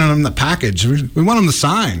 we're sending them the package. We want them to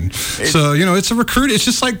sign. So it's a recruit. It's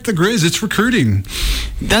just like the Griz. It's recruiting.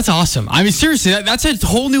 That's awesome. I mean, seriously, that's a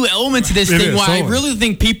whole new element to this thing. Why I really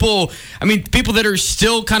think people that are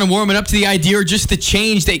still kind of warming up to the idea or just the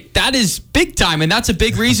change, that is big time, and that's a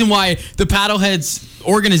big reason why the Paddleheads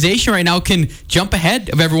organization right now can jump ahead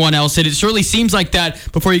of everyone else, and it certainly seems like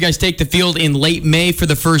that before you guys take the field in late May for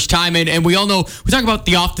the first time. And we all know, we talk about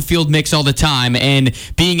the off the field mix all the time and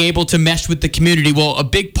being able to mesh with the community. Well, a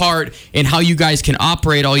big part in how you guys can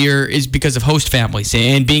operate all year is because of host families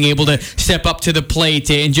and being able to step up to the plate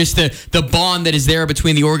and just the bond that is there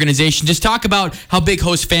between the organization. Just talk about how big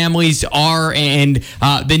host families are and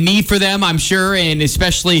the need for them, I'm sure, and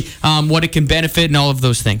especially what it can benefit and all of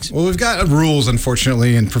those things. Well, we've got rules, unfortunately,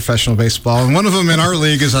 in professional baseball, and one of them in our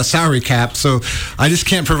league is a salary cap. So I just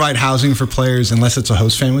can't provide housing for players unless it's a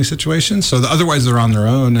host family situation. So otherwise they're on their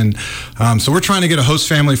own, and so we're trying to get a host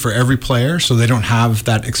family for every player so they don't have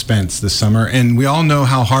that expense this summer. And we all know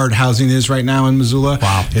how hard housing is right now in Missoula.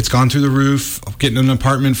 Wow, it's gone through the roof. Getting an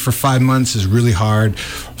apartment for 5 months is really hard.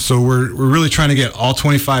 So we're really trying to get all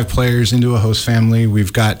 25 players into a host family.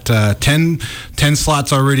 We've got 10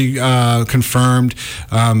 slots already confirmed.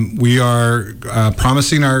 We are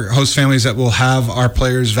promising our host families that we'll have our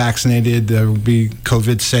players vaccinated. They'll be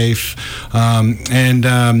COVID safe,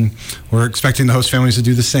 and we're expecting the host families to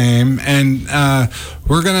do the same. And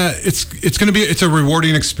it's a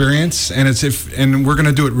rewarding experience, and we're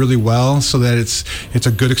gonna do it really well so that it's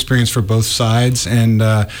a good experience for both sides. And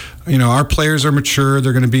our players are mature.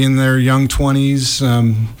 They're going to be in their young 20s.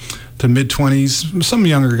 To mid-20s, some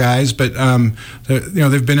younger guys, but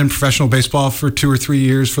they've been in professional baseball for 2 or 3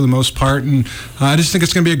 years for the most part, and I just think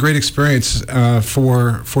it's going to be a great experience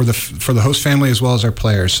for the host family as well as our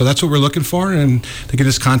players. So that's what we're looking for, and they can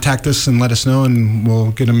just contact us and let us know, and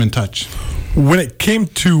we'll get them in touch. When it came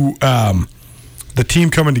to the team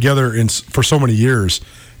coming together for so many years,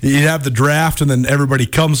 you have the draft, and then everybody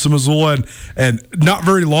comes to Missoula, and not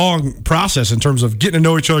very long process in terms of getting to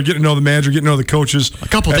know each other, getting to know the manager, getting to know the coaches. A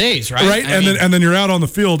couple days, right? Right, and then you're out on the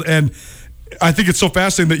field, and I think it's so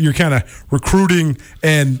fascinating that you're kind of recruiting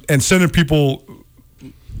and sending people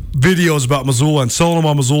videos about Missoula and selling them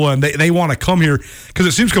on Missoula, and they want to come here because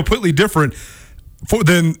it seems completely different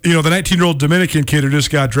than the 19-year-old Dominican kid who just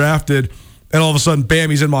got drafted. And all of a sudden, bam,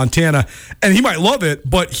 he's in Montana. And he might love it,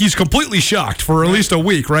 but he's completely shocked for at least a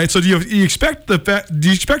week, right? So do you expect like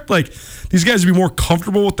these guys to be more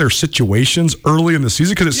comfortable with their situations early in the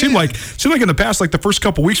season? Because it seemed like in the past, like the first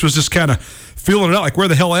couple weeks was just kind of feeling it out, like where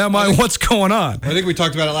the hell am I? What's going on? I think we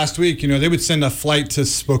talked about it last week. They would send a flight to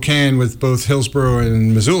Spokane with both Hillsborough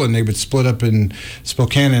and Missoula, and they would split up in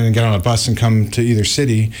Spokane and get on a bus and come to either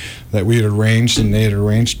city that we had arranged and they had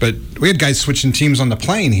arranged. But we had guys switching teams on the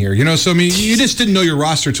plane here, So I mean, you just didn't know your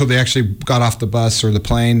roster until they actually got off the bus or the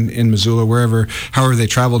plane in Missoula, however they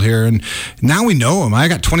traveled here. And now we know them. I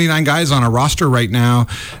got 29 guys on a roster right now,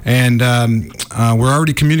 and we're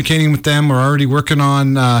already communicating with them. We're already working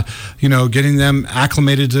on, getting them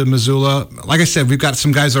acclimated to Missoula. Like I said, we've got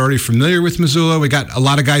some guys already familiar with Missoula. We got a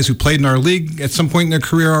lot of guys who played in our league at some point in their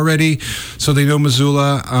career already, so they know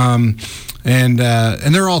Missoula. And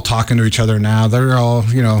they're all talking to each other now. They're all,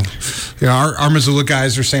 our Missoula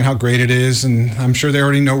guys are saying how great it is, and I'm sure they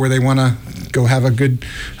already know where they want to go have a good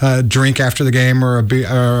drink after the game or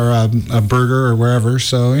a burger or wherever.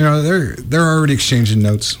 So they're already exchanging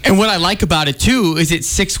notes. And what I like about it too is it's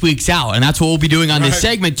 6 weeks out, and that's what we'll be doing on this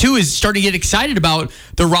segment too. Is starting to get excited about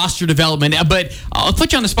the roster development. But I'll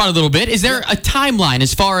put you on the spot a little bit. Is there a timeline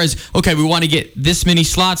as far as we want to get this many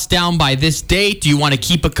slots down by this date? Do you want to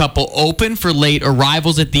keep a couple open for late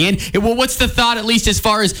arrivals at the end? Well, what's the thought, at least as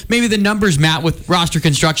far as maybe the numbers, Matt, with roster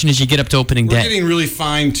construction as you get up to opening day? We're getting really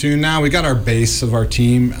fine-tuned now. We got our base of our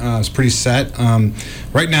team is pretty set.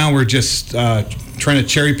 Right now, we're just trying to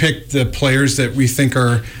cherry-pick the players that we think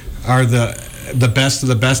are the best of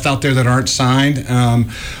the best out there that aren't signed.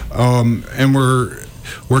 And we're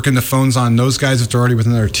working the phones on those guys if they're already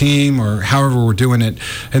within their team or however we're doing it.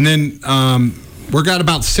 And then we've got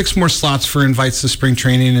about 6 more slots for invites to spring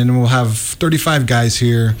training, and we'll have 35 guys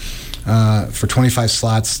here. for 25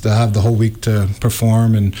 slots to have the whole week to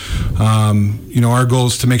perform. And, our goal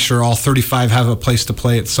is to make sure all 35 have a place to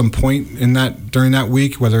play at some point during that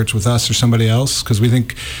week, whether it's with us or somebody else, because we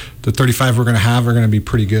think the 35 we're going to have are going to be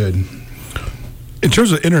pretty good. In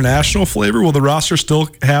terms of international flavor, will the roster still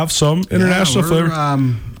have some international flavor?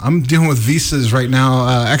 I'm dealing with visas right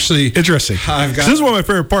now. Actually, interesting. This is one of my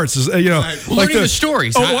favorite parts. Is learning the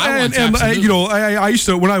stories. I used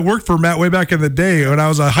to, when I worked for Matt way back in the day, when I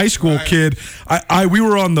was a high school kid, we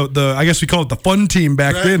were on the I guess we call it the fun team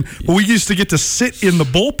back then. But we used to get to sit in the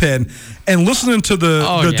bullpen and listening to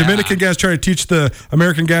the Dominican guys trying to teach the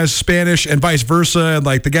American guys Spanish and vice versa, and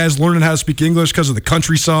like the guys learning how to speak English because of the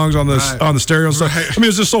country songs on the stereo and stuff. I mean,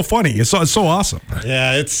 it's just so funny. It's so awesome.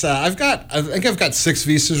 Yeah, it's I think I've got 6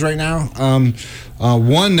 visas right now.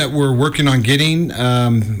 One that we're working on getting.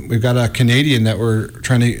 We've got a Canadian that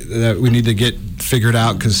that we need to get figured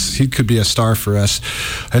out because he could be a star for us.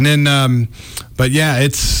 And then, but yeah,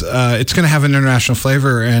 it's going to have an international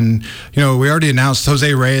flavor. And we already announced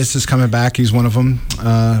Jose Reyes is coming back. He's one of them,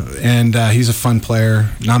 and he's a fun player,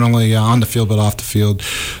 not only on the field but off the field.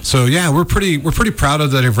 So yeah, we're pretty proud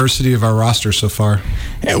of the diversity of our roster so far.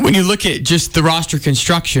 When you look at just the roster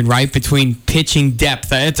construction, right, between pitching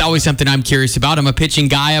depth, it's always something I'm curious about. I'm a pitching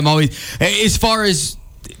guy. I'm always, as far as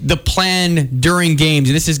the plan during games,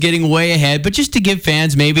 and this is getting way ahead, but just to give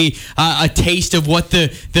fans maybe a taste of what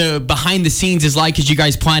the behind the scenes is like as you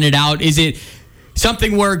guys plan it out. Is it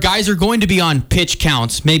something where guys are going to be on pitch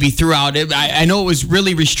counts maybe throughout it? I know it was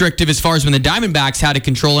really restrictive as far as when the Diamondbacks had to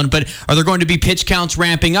control it, but are there going to be pitch counts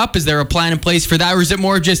ramping up? Is there a plan in place for that, or is it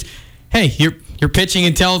more just, hey, you're pitching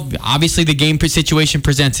until obviously the game situation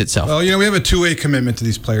presents itself? Well, we have a two-way commitment to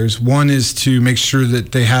these players. One is to make sure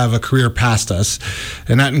that they have a career past us,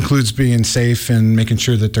 and that includes being safe and making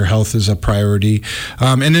sure that their health is a priority.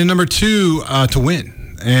 And then number 2, to win.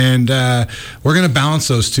 And we're going to balance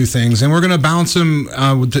those two things, and we're going to balance them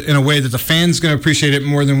in a way that the fans going to appreciate it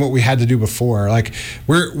more than what we had to do before. Like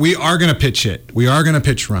we are going to pitch hit, we are going to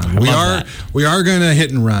pitch run, we are going to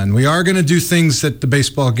hit and run, we are going to do things that the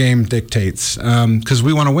baseball game dictates because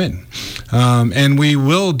we want to win, and we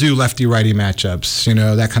will do lefty righty matchups,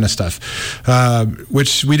 that kind of stuff,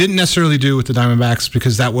 which we didn't necessarily do with the Diamondbacks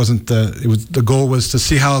because that wasn't the goal was to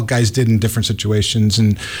see how guys did in different situations,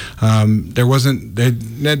 and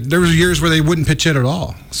there were years where they wouldn't pitch it at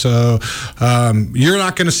all. So you're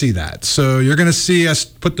not going to see that. So you're going to see us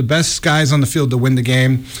put the best guys on the field to win the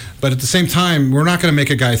game. But at the same time, we're not going to make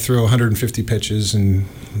a guy throw 150 pitches and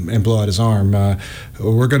blow out his arm.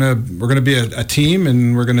 We're gonna be a team,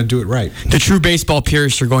 and we're gonna do it right. The true baseball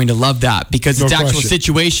purists are going to love that because it's actual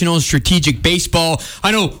situational, strategic baseball.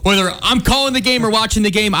 I know whether I'm calling the game or watching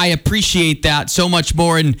the game, I appreciate that so much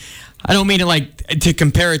more. And I don't mean it to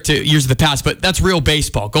compare it to years of the past, but that's real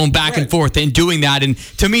baseball, going back and forth and doing that. And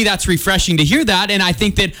to me, that's refreshing to hear that. And I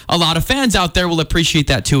think that a lot of fans out there will appreciate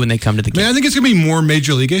that too when they come to the game. I think it's going to be more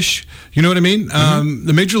major league-ish. You know what I mean? Mm-hmm.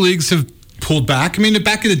 The major leagues have pulled back. I mean,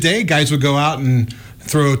 back in the day, guys would go out and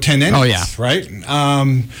throw 10 innings. Oh, yeah. Right?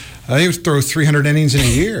 They would throw 300 innings in a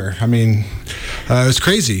year. I mean, it was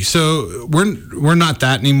crazy. So we're not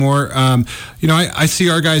that anymore. I see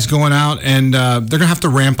our guys going out, and they're going to have to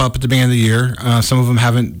ramp up at the beginning of the year. Some of them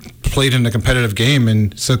haven't played in a competitive game,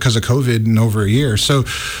 and so because of COVID in over a year. So,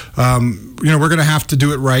 we're going to have to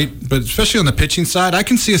do it right. But especially on the pitching side, I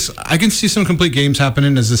can see some complete games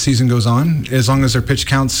happening as the season goes on, as long as their pitch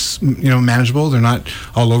counts, manageable. They're not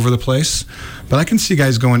all over the place. But I can see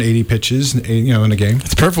guys going 80 pitches, in a game.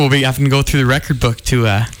 It's perfect. We'll be having to go through the record book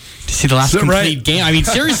to see the last complete game. I mean,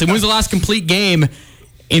 seriously, when was the last complete game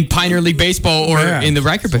in Pioneer League Baseball or in the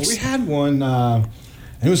record books? We had one.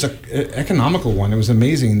 It was an economical one. It was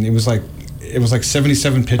amazing. It was like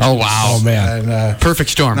 77 pitches. Oh, wow. Oh, man. And,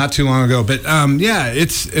 perfect storm. Not too long ago. But,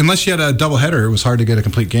 it's unless you had a doubleheader, it was hard to get a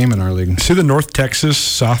complete game in our league. See the North Texas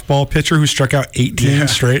softball pitcher who struck out 18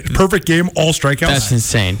 straight? Perfect game, all strikeouts. That's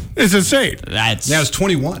insane. It's insane. It was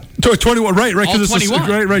 21. 21, right, because it's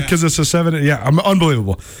because it's a 7. Yeah,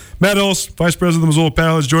 unbelievable. Matt Ellis, Vice President of the Missoula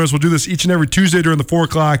Paddleheads, join us. We'll do this each and every Tuesday during the 4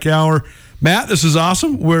 o'clock hour. Matt, this is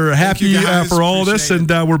awesome. We're happy for all of this, and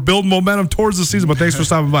we're building momentum towards the season, but thanks for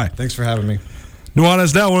stopping by. Thanks for having me.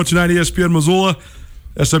 Nuanez Now, 102.9 ESPN Missoula,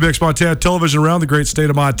 SWX Montana Television around the great state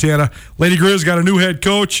of Montana. Lady Griz got a new head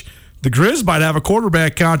coach. The Griz might have a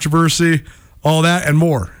quarterback controversy. All that and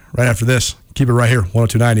more right after this. Keep it right here,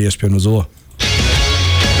 102.9 ESPN Missoula.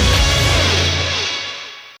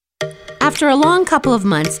 After a long couple of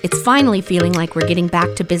months, it's finally feeling like we're getting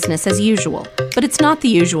back to business as usual. But it's not the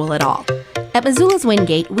usual at all. At Missoula's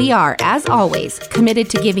Wingate, we are, as always, committed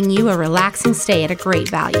to giving you a relaxing stay at a great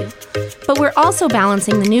value. But we're also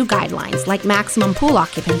balancing the new guidelines like maximum pool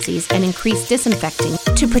occupancies and increased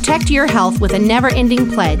disinfecting to protect your health with a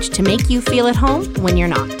never-ending pledge to make you feel at home when you're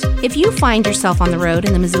not. If you find yourself on the road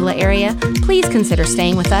in the Missoula area, please consider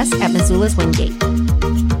staying with us at Missoula's Wingate.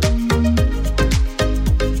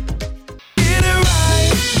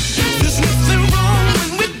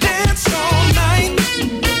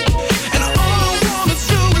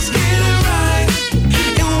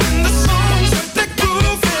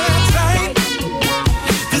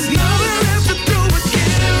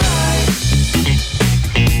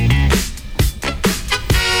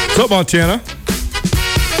 What's up, Montana?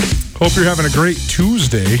 Hope you're having a great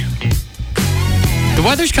Tuesday. The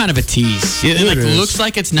weather's kind of a tease. It looks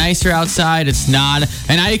like it's nicer outside. It's not.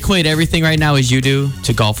 And I equate everything right now, as you do,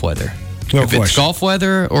 to golf weather. No if question. It's golf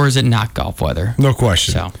weather, or is it not golf weather? No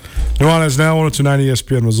question. So, Nuanez Now, 102.9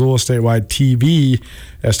 ESPN Missoula, statewide TV,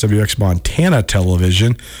 SWX Montana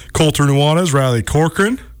Television. Colter Nuanez, Riley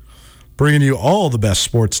Corcoran, bringing you all the best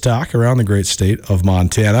sports talk around the great state of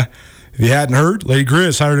Montana. If you hadn't heard, Lady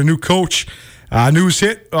Griz hired a new coach. News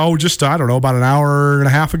hit, about an hour and a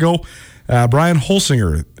half ago. Brian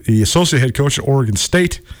Holsinger, the associate head coach at Oregon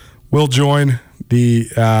State, will join the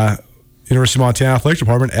University of Montana Athletic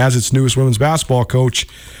Department as its newest women's basketball coach.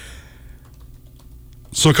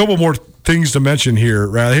 So a couple more things to mention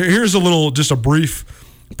here. Here's just a brief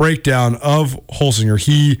breakdown of Holsinger.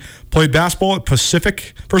 He played basketball at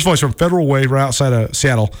Pacific. First of all, he's from Federal Way, right outside of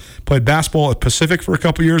Seattle. Played basketball at Pacific for a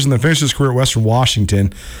couple years and then finished his career at Western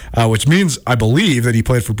Washington, which means, I believe, that he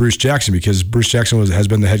played for Bruce Jackson because Bruce Jackson has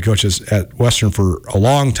been the head coach at Western for a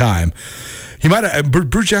long time.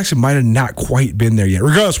 Bruce Jackson might have not quite been there yet.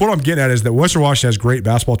 Regardless, what I'm getting at is that Western Washington has great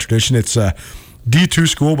basketball tradition. It's D2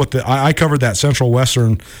 school, but I covered that Central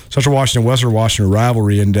Washington Western Washington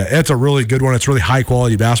rivalry, and it's a really good one. It's really high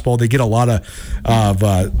quality basketball. They get a lot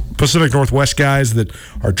of Pacific Northwest guys that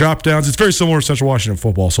are drop downs. It's very similar to Central Washington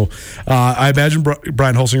football. So I imagine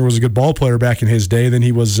Brian Holsinger was a good ball player back in his day. Then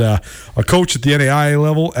he was a coach at the NAIA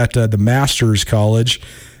level at the Masters College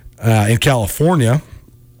in California.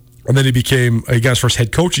 And then he got his first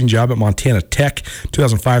head coaching job at Montana Tech,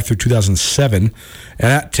 2005 through 2007.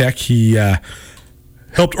 And at Tech, he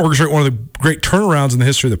helped orchestrate one of the great turnarounds in the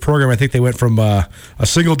history of the program. I think they went from a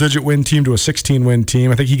single-digit win team to a 16-win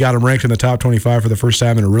team. I think he got them ranked in the top 25 for the first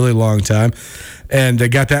time in a really long time,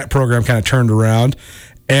 and got that program kind of turned around.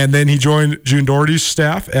 And then he joined June Doherty's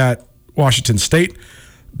staff at Washington State.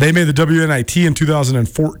 They made the WNIT in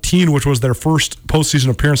 2014, which was their first postseason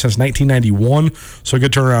appearance since 1991, so a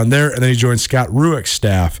good turnaround there. And then he joined Scott Rueck's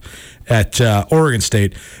staff at Oregon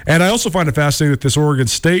State. And I also find it fascinating that this Oregon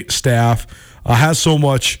State staff has so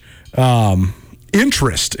much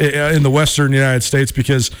interest in the Western United States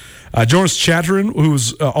because Jonas Chatterin,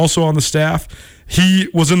 who's also on the staff, he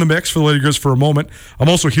was in the mix for the Lady Griz for a moment. I'm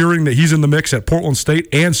also hearing that he's in the mix at Portland State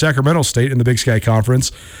and Sacramento State in the Big Sky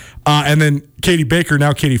Conference. And then Katie Baker,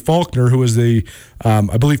 now Katie Faulkner, who was the,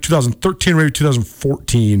 I believe, 2013 or maybe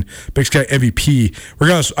 2014 Big Sky MVP.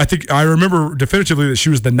 Regardless, I remember definitively that she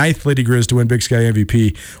was the 9th Lady Griz to win Big Sky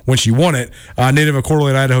MVP when she won it. Native of Coeur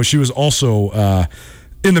d'Alene, Idaho, she was also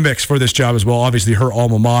in the mix for this job as well. Obviously, her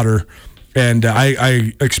alma mater. And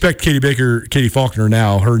I expect Katie Faulkner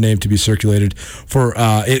now, her name to be circulated for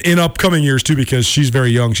in upcoming years too, because she's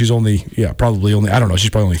very young. She's probably only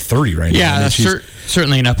 30 right now. Yeah, that's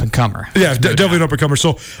certainly an up and comer. Yeah, definitely an up and comer.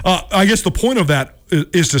 So I guess the point of that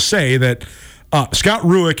is to say that Scott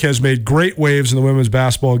Rueck has made great waves in the women's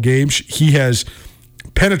basketball game. He has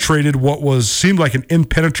penetrated what seemed like an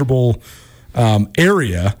impenetrable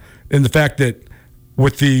area in the fact that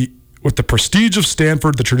with the prestige of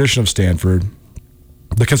Stanford, the tradition of Stanford,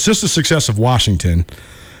 the consistent success of Washington,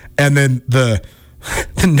 and then the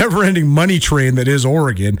never-ending money train that is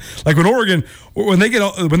Oregon. Like when they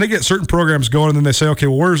get certain programs going, and then they say, okay,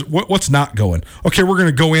 well, what's not going? Okay, we're going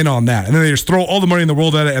to go in on that, and then they just throw all the money in the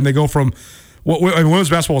world at it, and they go from women's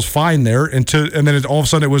basketball was fine there, and then all of a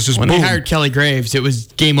sudden it was just when boom. They hired Kelly Graves, it was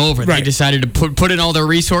game over. Right. They decided to put in all their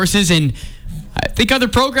resources and. I think other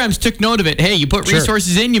programs took note of it. Hey, you put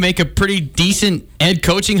resources in, you make a pretty decent head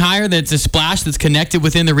coaching hire that's a splash that's connected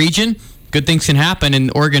within the region. Good things can happen, and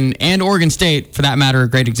Oregon State, for that matter, are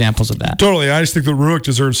great examples of that. Totally. I just think that Rueck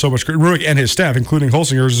deserves so much credit. Rueck and his staff, including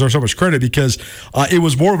Holsinger, deserve so much credit because it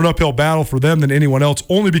was more of an uphill battle for them than anyone else,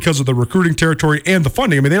 only because of the recruiting territory and the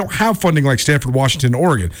funding. I mean, they don't have funding like Stanford, Washington, and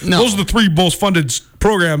Oregon. No. Those are the three most funded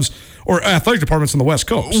programs or athletic departments on the West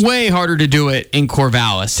Coast. Way harder to do it in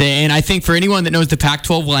Corvallis. And I think for anyone that knows the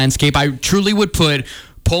Pac-12 landscape, I truly would put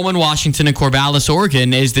Pullman, Washington, and Corvallis,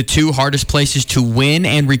 Oregon is the 2 hardest places to win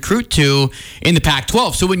and recruit to in the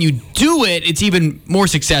Pac-12. So when you do it, it's even more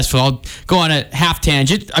successful. I'll go on a half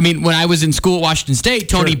tangent. I mean, when I was in school at Washington State,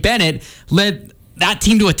 Tony Bennett led that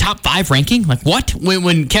team to a top 5 ranking. Like, what?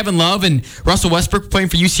 When Kevin Love and Russell Westbrook were playing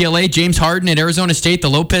for UCLA, James Harden at Arizona State, the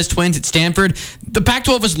Lopez twins at Stanford, the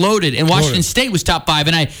Pac-12 was loaded, and Washington State was top 5.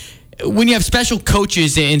 And when you have special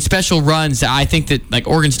coaches and special runs, I think that like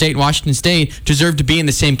Oregon State and Washington State deserve to be in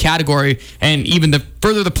the same category. And even the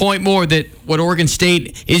further the point more that what Oregon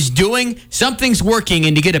State is doing, something's working,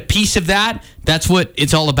 and to get a piece of that, that's what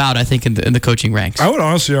it's all about, I think, in the coaching ranks. I would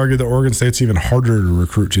honestly argue that Oregon State's even harder to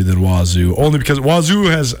recruit to than Wazoo, only because Wazoo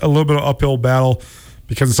has a little bit of uphill battle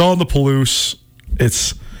because it's all in the Palouse.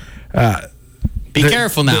 It's be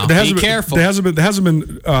careful now. Be careful. There hasn't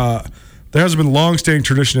been long-standing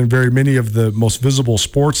tradition in very many of the most visible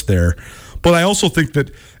sports there. But I also think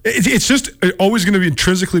that it's just always going to be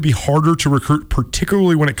intrinsically be harder to recruit,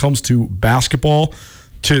 particularly when it comes to basketball,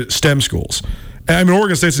 to STEM schools. I mean,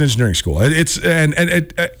 Oregon State's an engineering school. There's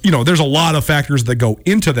a lot of factors that go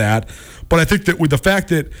into that. But I think that with the fact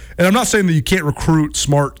that, and I'm not saying that you can't recruit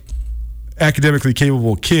smart, academically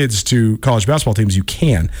capable kids to college basketball teams, you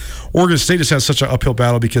can. Oregon State just has such an uphill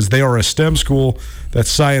battle because they are a STEM school that's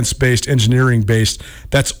science-based, engineering-based,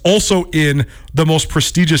 that's also in the most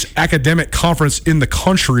prestigious academic conference in the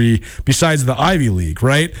country besides the Ivy League,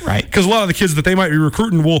 right? Right. Because a lot of the kids that they might be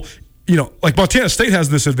recruiting will, like Montana State has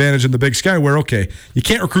this advantage in the Big Sky where, okay, you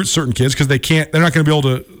can't recruit certain kids because they're not going to be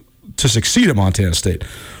able to succeed at Montana State.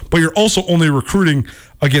 But you're also only recruiting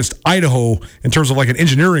against Idaho in terms of like an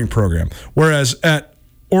engineering program. Whereas at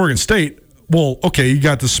Oregon State, well, okay, you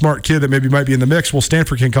got the smart kid that maybe might be in the mix. Well,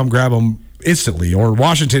 Stanford can come grab them instantly. Or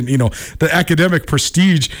Washington, the academic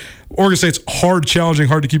prestige. Oregon State's hard, challenging,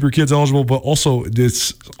 hard to keep your kids eligible, but also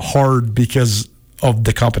it's hard because of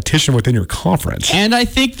the competition within your conference. And I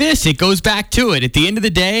think it goes back to it. At the end of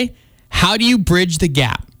the day, how do you bridge the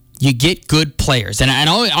gap? You get good players. And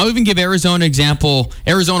I'll even give Arizona an example.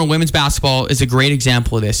 Arizona women's basketball is a great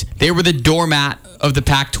example of this. They were the doormat of the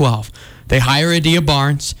Pac-12. They hire Adia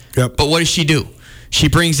Barnes, but what does she do? She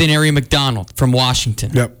brings in Ari McDonald from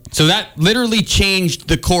Washington. So that literally changed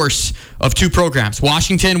the course of 2 programs.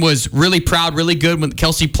 Washington was really proud, really good with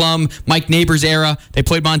Kelsey Plum, Mike Neighbors era. They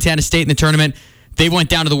played Montana State in the tournament. They went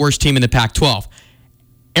down to the worst team in the Pac-12.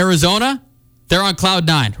 Arizona, they're on cloud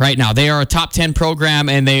 9 right now. They are a top 10 program,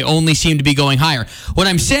 and they only seem to be going higher. What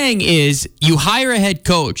I'm saying is you hire a head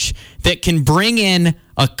coach that can bring in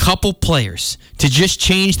a couple players to just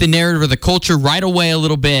change the narrative or the culture right away a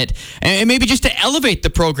little bit, and maybe just to elevate the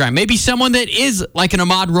program. Maybe someone that is like an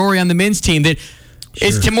Ahmad Rory on the men's team that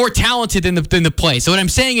is more talented than the play. So what I'm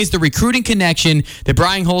saying is the recruiting connection that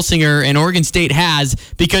Brian Holsinger and Oregon State has,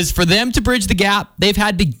 because for them to bridge the gap, they've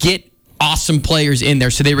had to get awesome players in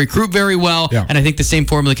there. So they recruit very well, and I think the same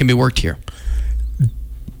formula can be worked here.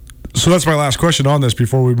 So that's my last question on this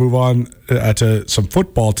before we move on to some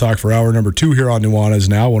football talk for hour number 2 here on Nuanez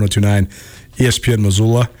Now, 102.9 ESPN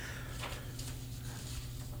Missoula.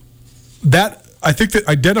 I think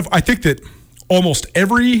that almost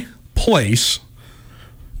every place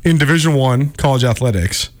in Division I college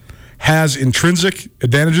athletics has intrinsic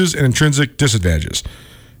advantages and intrinsic disadvantages.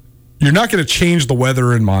 You're not going to change the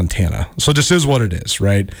weather in Montana. So this is what it is,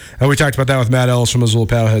 right? And we talked about that with Matt Ellis from Missoula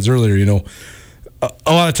Paddleheads earlier.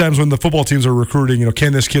 A lot of times when the football teams are recruiting,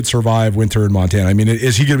 can this kid survive winter in Montana? I mean,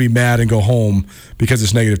 is he going to be mad and go home because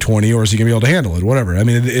it's negative 20, or is he going to be able to handle it? Whatever. I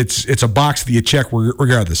mean, it's a box that you check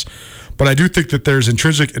regardless. But I do think that there's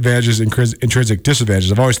intrinsic advantages and intrinsic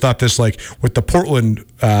disadvantages. I've always thought this, like with the Portland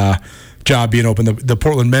job being open, the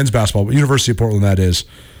Portland men's basketball, University of Portland, that is,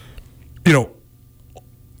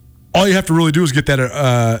 all you have to really do is get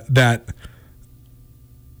that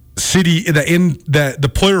city,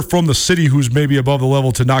 the player from the city who's maybe above the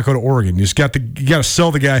level to not go to Oregon. You got to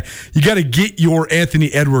sell the guy. You got to get your Anthony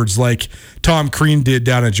Edwards like Tom Crean did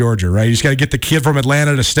down at Georgia, right? You just got to get the kid from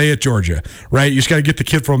Atlanta to stay at Georgia, right? You just got to get the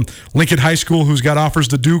kid from Lincoln High School who's got offers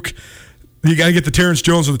to Duke. You got to get the Terrence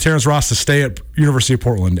Jones or the Terrence Ross to stay at University of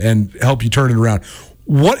Portland and help you turn it around.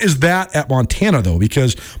 What is that at Montana, though?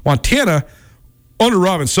 Because Montana, under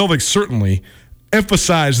Robin Selvig, certainly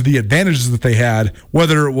emphasized the advantages that they had,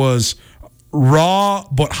 whether it was raw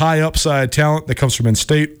but high upside talent that comes from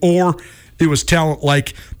in-state, or it was talent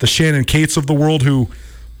like the Shannon Cates of the world who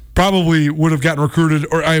probably would have gotten recruited,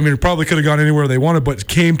 or probably could have gone anywhere they wanted, but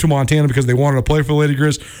came to Montana because they wanted to play for the Lady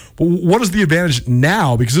Griz. But what is the advantage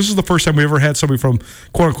now? Because this is the first time we ever had somebody from,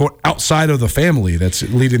 quote-unquote, outside of the family that's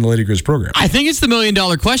leading the Lady Griz program. I think it's the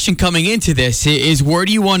million-dollar question coming into this is where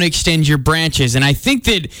do you want to extend your branches? And I think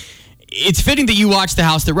that it's fitting that you watched the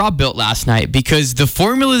house that Rob built last night, because the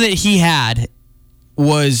formula that he had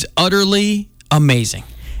was utterly amazing.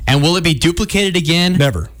 And will it be duplicated again?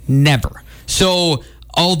 Never. So,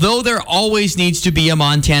 although there always needs to be a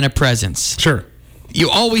Montana presence. Sure. You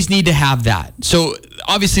always need to have that. So,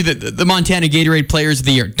 obviously, the Montana Gatorade Players of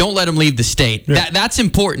the Year, don't let them leave the state. Yeah. That's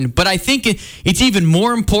important. But I think it's even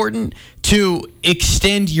more important to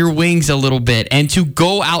extend your wings a little bit and to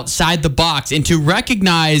go outside the box and to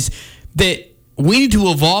recognize that we need to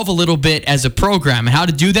evolve a little bit as a program. And how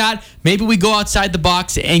to do that? Maybe we go outside the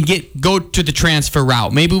box and go to the transfer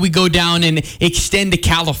route. Maybe we go down and extend to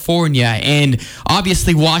California and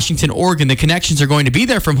obviously Washington, Oregon. The connections are going to be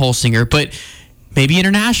there from Holsinger, but maybe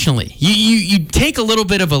internationally. You take a little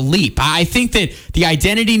bit of a leap. I think that the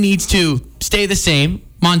identity needs to stay the same.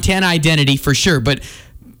 Montana identity for sure, but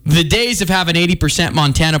the days of having 80%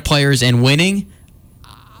 Montana players and winning,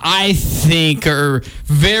 I think, are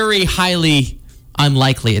very highly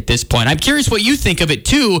unlikely at this point. I'm curious what you think of it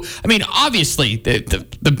too. I mean, obviously,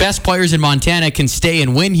 the best players in Montana can stay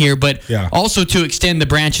and win here, but also to extend the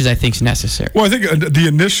branches, I think, is necessary. Well, I think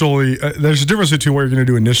there's a difference between what you're going to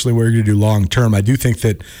do initially and what you're going to do long term. I do think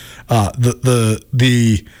that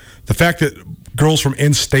the fact that girls from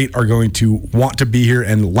in-state are going to want to be here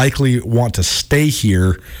and likely want to stay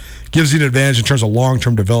here gives you an advantage in terms of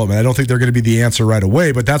long-term development. I don't think they're going to be the answer right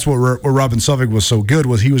away, but that's where Robin Selvig was so good,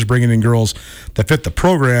 was he was bringing in girls that fit the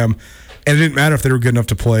program, and it didn't matter if they were good enough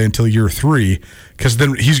to play until year 3, because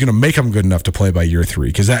then he's going to make them good enough to play by year 3,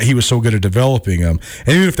 because he was so good at developing them.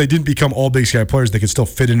 And even if they didn't become all Big Sky players, they could still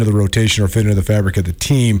fit into the rotation or fit into the fabric of the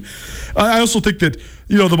team. I also think that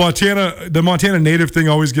the Montana native thing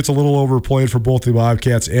always gets a little overplayed for both the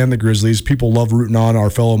Bobcats and the Grizzlies. People love rooting on our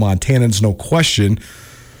fellow Montanans, no question.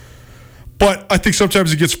 But I think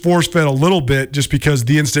sometimes it gets force-fed a little bit just because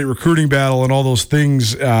the in-state recruiting battle and all those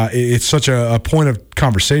things, it's such a point of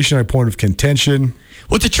conversation, a point of contention.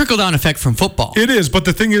 Well, it's a trickle-down effect from football. It is, but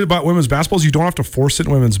the thing about women's basketball is you don't have to force it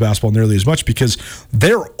in women's basketball nearly as much, because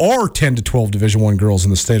there are 10 to 12 Division I girls in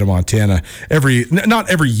the state of Montana not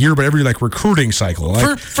every year, but every recruiting cycle.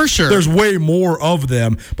 For sure. There's way more of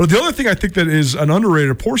them. But the other thing I think that is an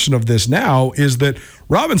underrated portion of this now is that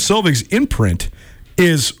Robin Selvig's imprint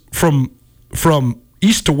is from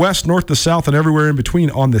east to west, north to south, and everywhere in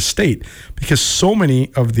between on this state, because so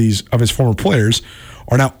many of his former players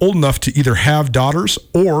are now old enough to either have daughters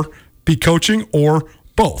or be coaching or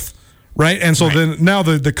both, right? And so then now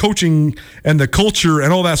the coaching and the culture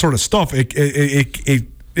and all that sort of stuff,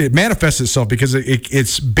 it manifests itself because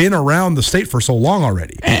it's been around the state for so long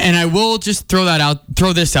already. And I will just throw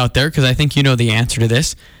this out there, because I think you know the answer to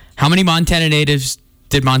this. How many Montana natives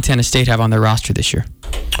did Montana State have on their roster this year?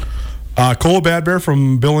 Cole Badbear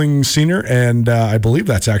from Billings Senior, and I believe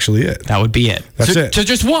that's actually it. That would be it. That's it. So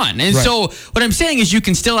just one. And so what I'm saying is you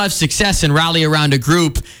can still have success and rally around a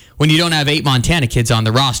group when you don't have 8 Montana kids on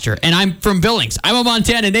the roster. And I'm from Billings. I'm a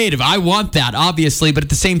Montana native. I want that, obviously. But at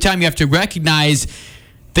the same time, you have to recognize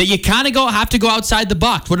that you kind of have to go outside the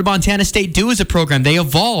box. What did Montana State do as a program? They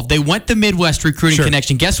evolved. They went the Midwest recruiting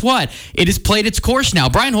connection. Guess what? It has played its course now.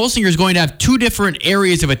 Brian Holsinger is going to have 2 different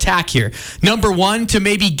areas of attack here. Number one, to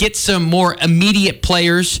maybe get some more immediate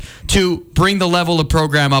players to bring the level of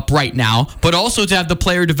program up right now, but also to have the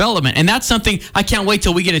player development. And that's something I can't wait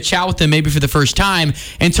till we get a chat with him maybe for the first time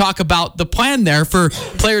and talk about the plan there for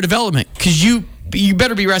player development. Because you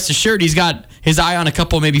better be rest assured he's got his eye on a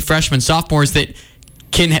couple maybe freshmen, sophomores that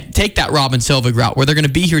can take that Robin Selvig route where they're going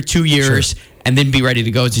to be here 2 years and then be ready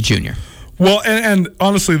to go as a junior. Well, and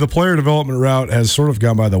honestly, the player development route has sort of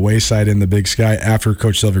gone by the wayside in the Big Sky after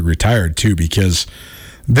Coach Selvig retired, too, because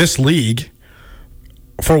this league,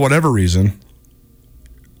 for whatever reason,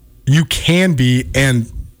 you can be,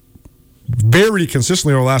 and very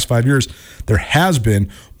consistently over the last 5 years, there has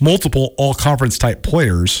been multiple all-conference type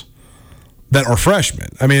players that are freshmen.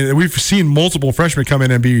 I mean, we've seen multiple freshmen come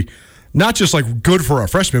in and be not just good for a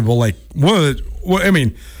freshman, but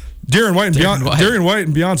Darren White and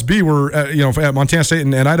Beyonce B were at Montana State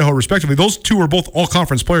and Idaho respectively. Those two were both all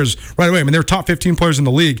conference players right away. I mean, they were top 15 players in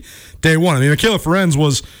the league day one. I mean, Michaela Ferenz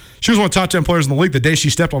was one of the top 10 players in the league the day she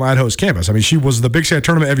stepped on Idaho's campus. I mean, she was the Big Sky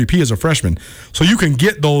Tournament MVP as a freshman. So you can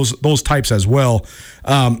get those types as well.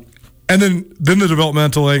 And then the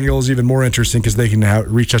developmental angle is even more interesting because they can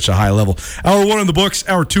reach such a high level. Hour 1 in the books,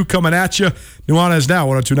 Hour 2 coming at you. Nuanez Now,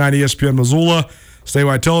 102.9 ESPN Missoula,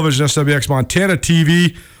 statewide television, SWX Montana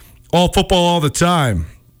TV, all football all the time.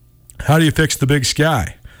 How do you fix the Big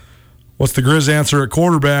Sky? What's the Griz answer at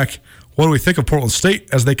quarterback? What do we think of Portland State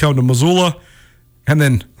as they come to Missoula? And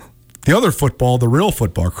then the other football, the real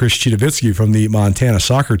football, Chris Chidovitsky from the Montana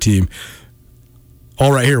soccer team.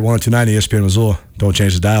 All right here, 102.9 ESPN Missoula. Don't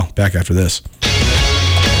change the dial. Back after this.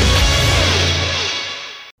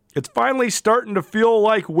 It's finally starting to feel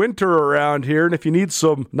like winter around here, and if you need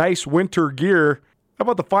some nice winter gear, how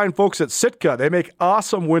about the fine folks at Sitka? They make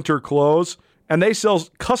awesome winter clothes, and they sell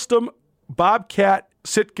custom Bobcat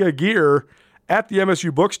Sitka gear at the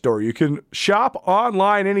MSU Bookstore. You can shop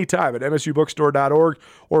online anytime at msubookstore.org,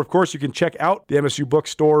 or of course you can check out the MSU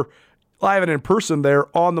Bookstore live and in person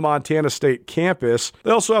there on the Montana State campus.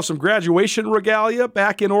 They also have some graduation regalia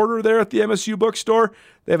back in order there at the MSU Bookstore.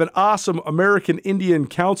 They have an awesome American Indian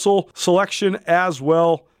Council selection as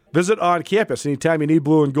well. Visit on campus anytime you need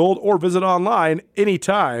blue and gold, or visit online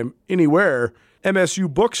anytime, anywhere,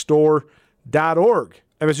 msubookstore.org.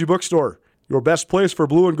 MSU Bookstore, your best place for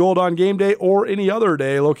blue and gold on game day or any other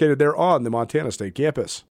day, located there on the Montana State campus.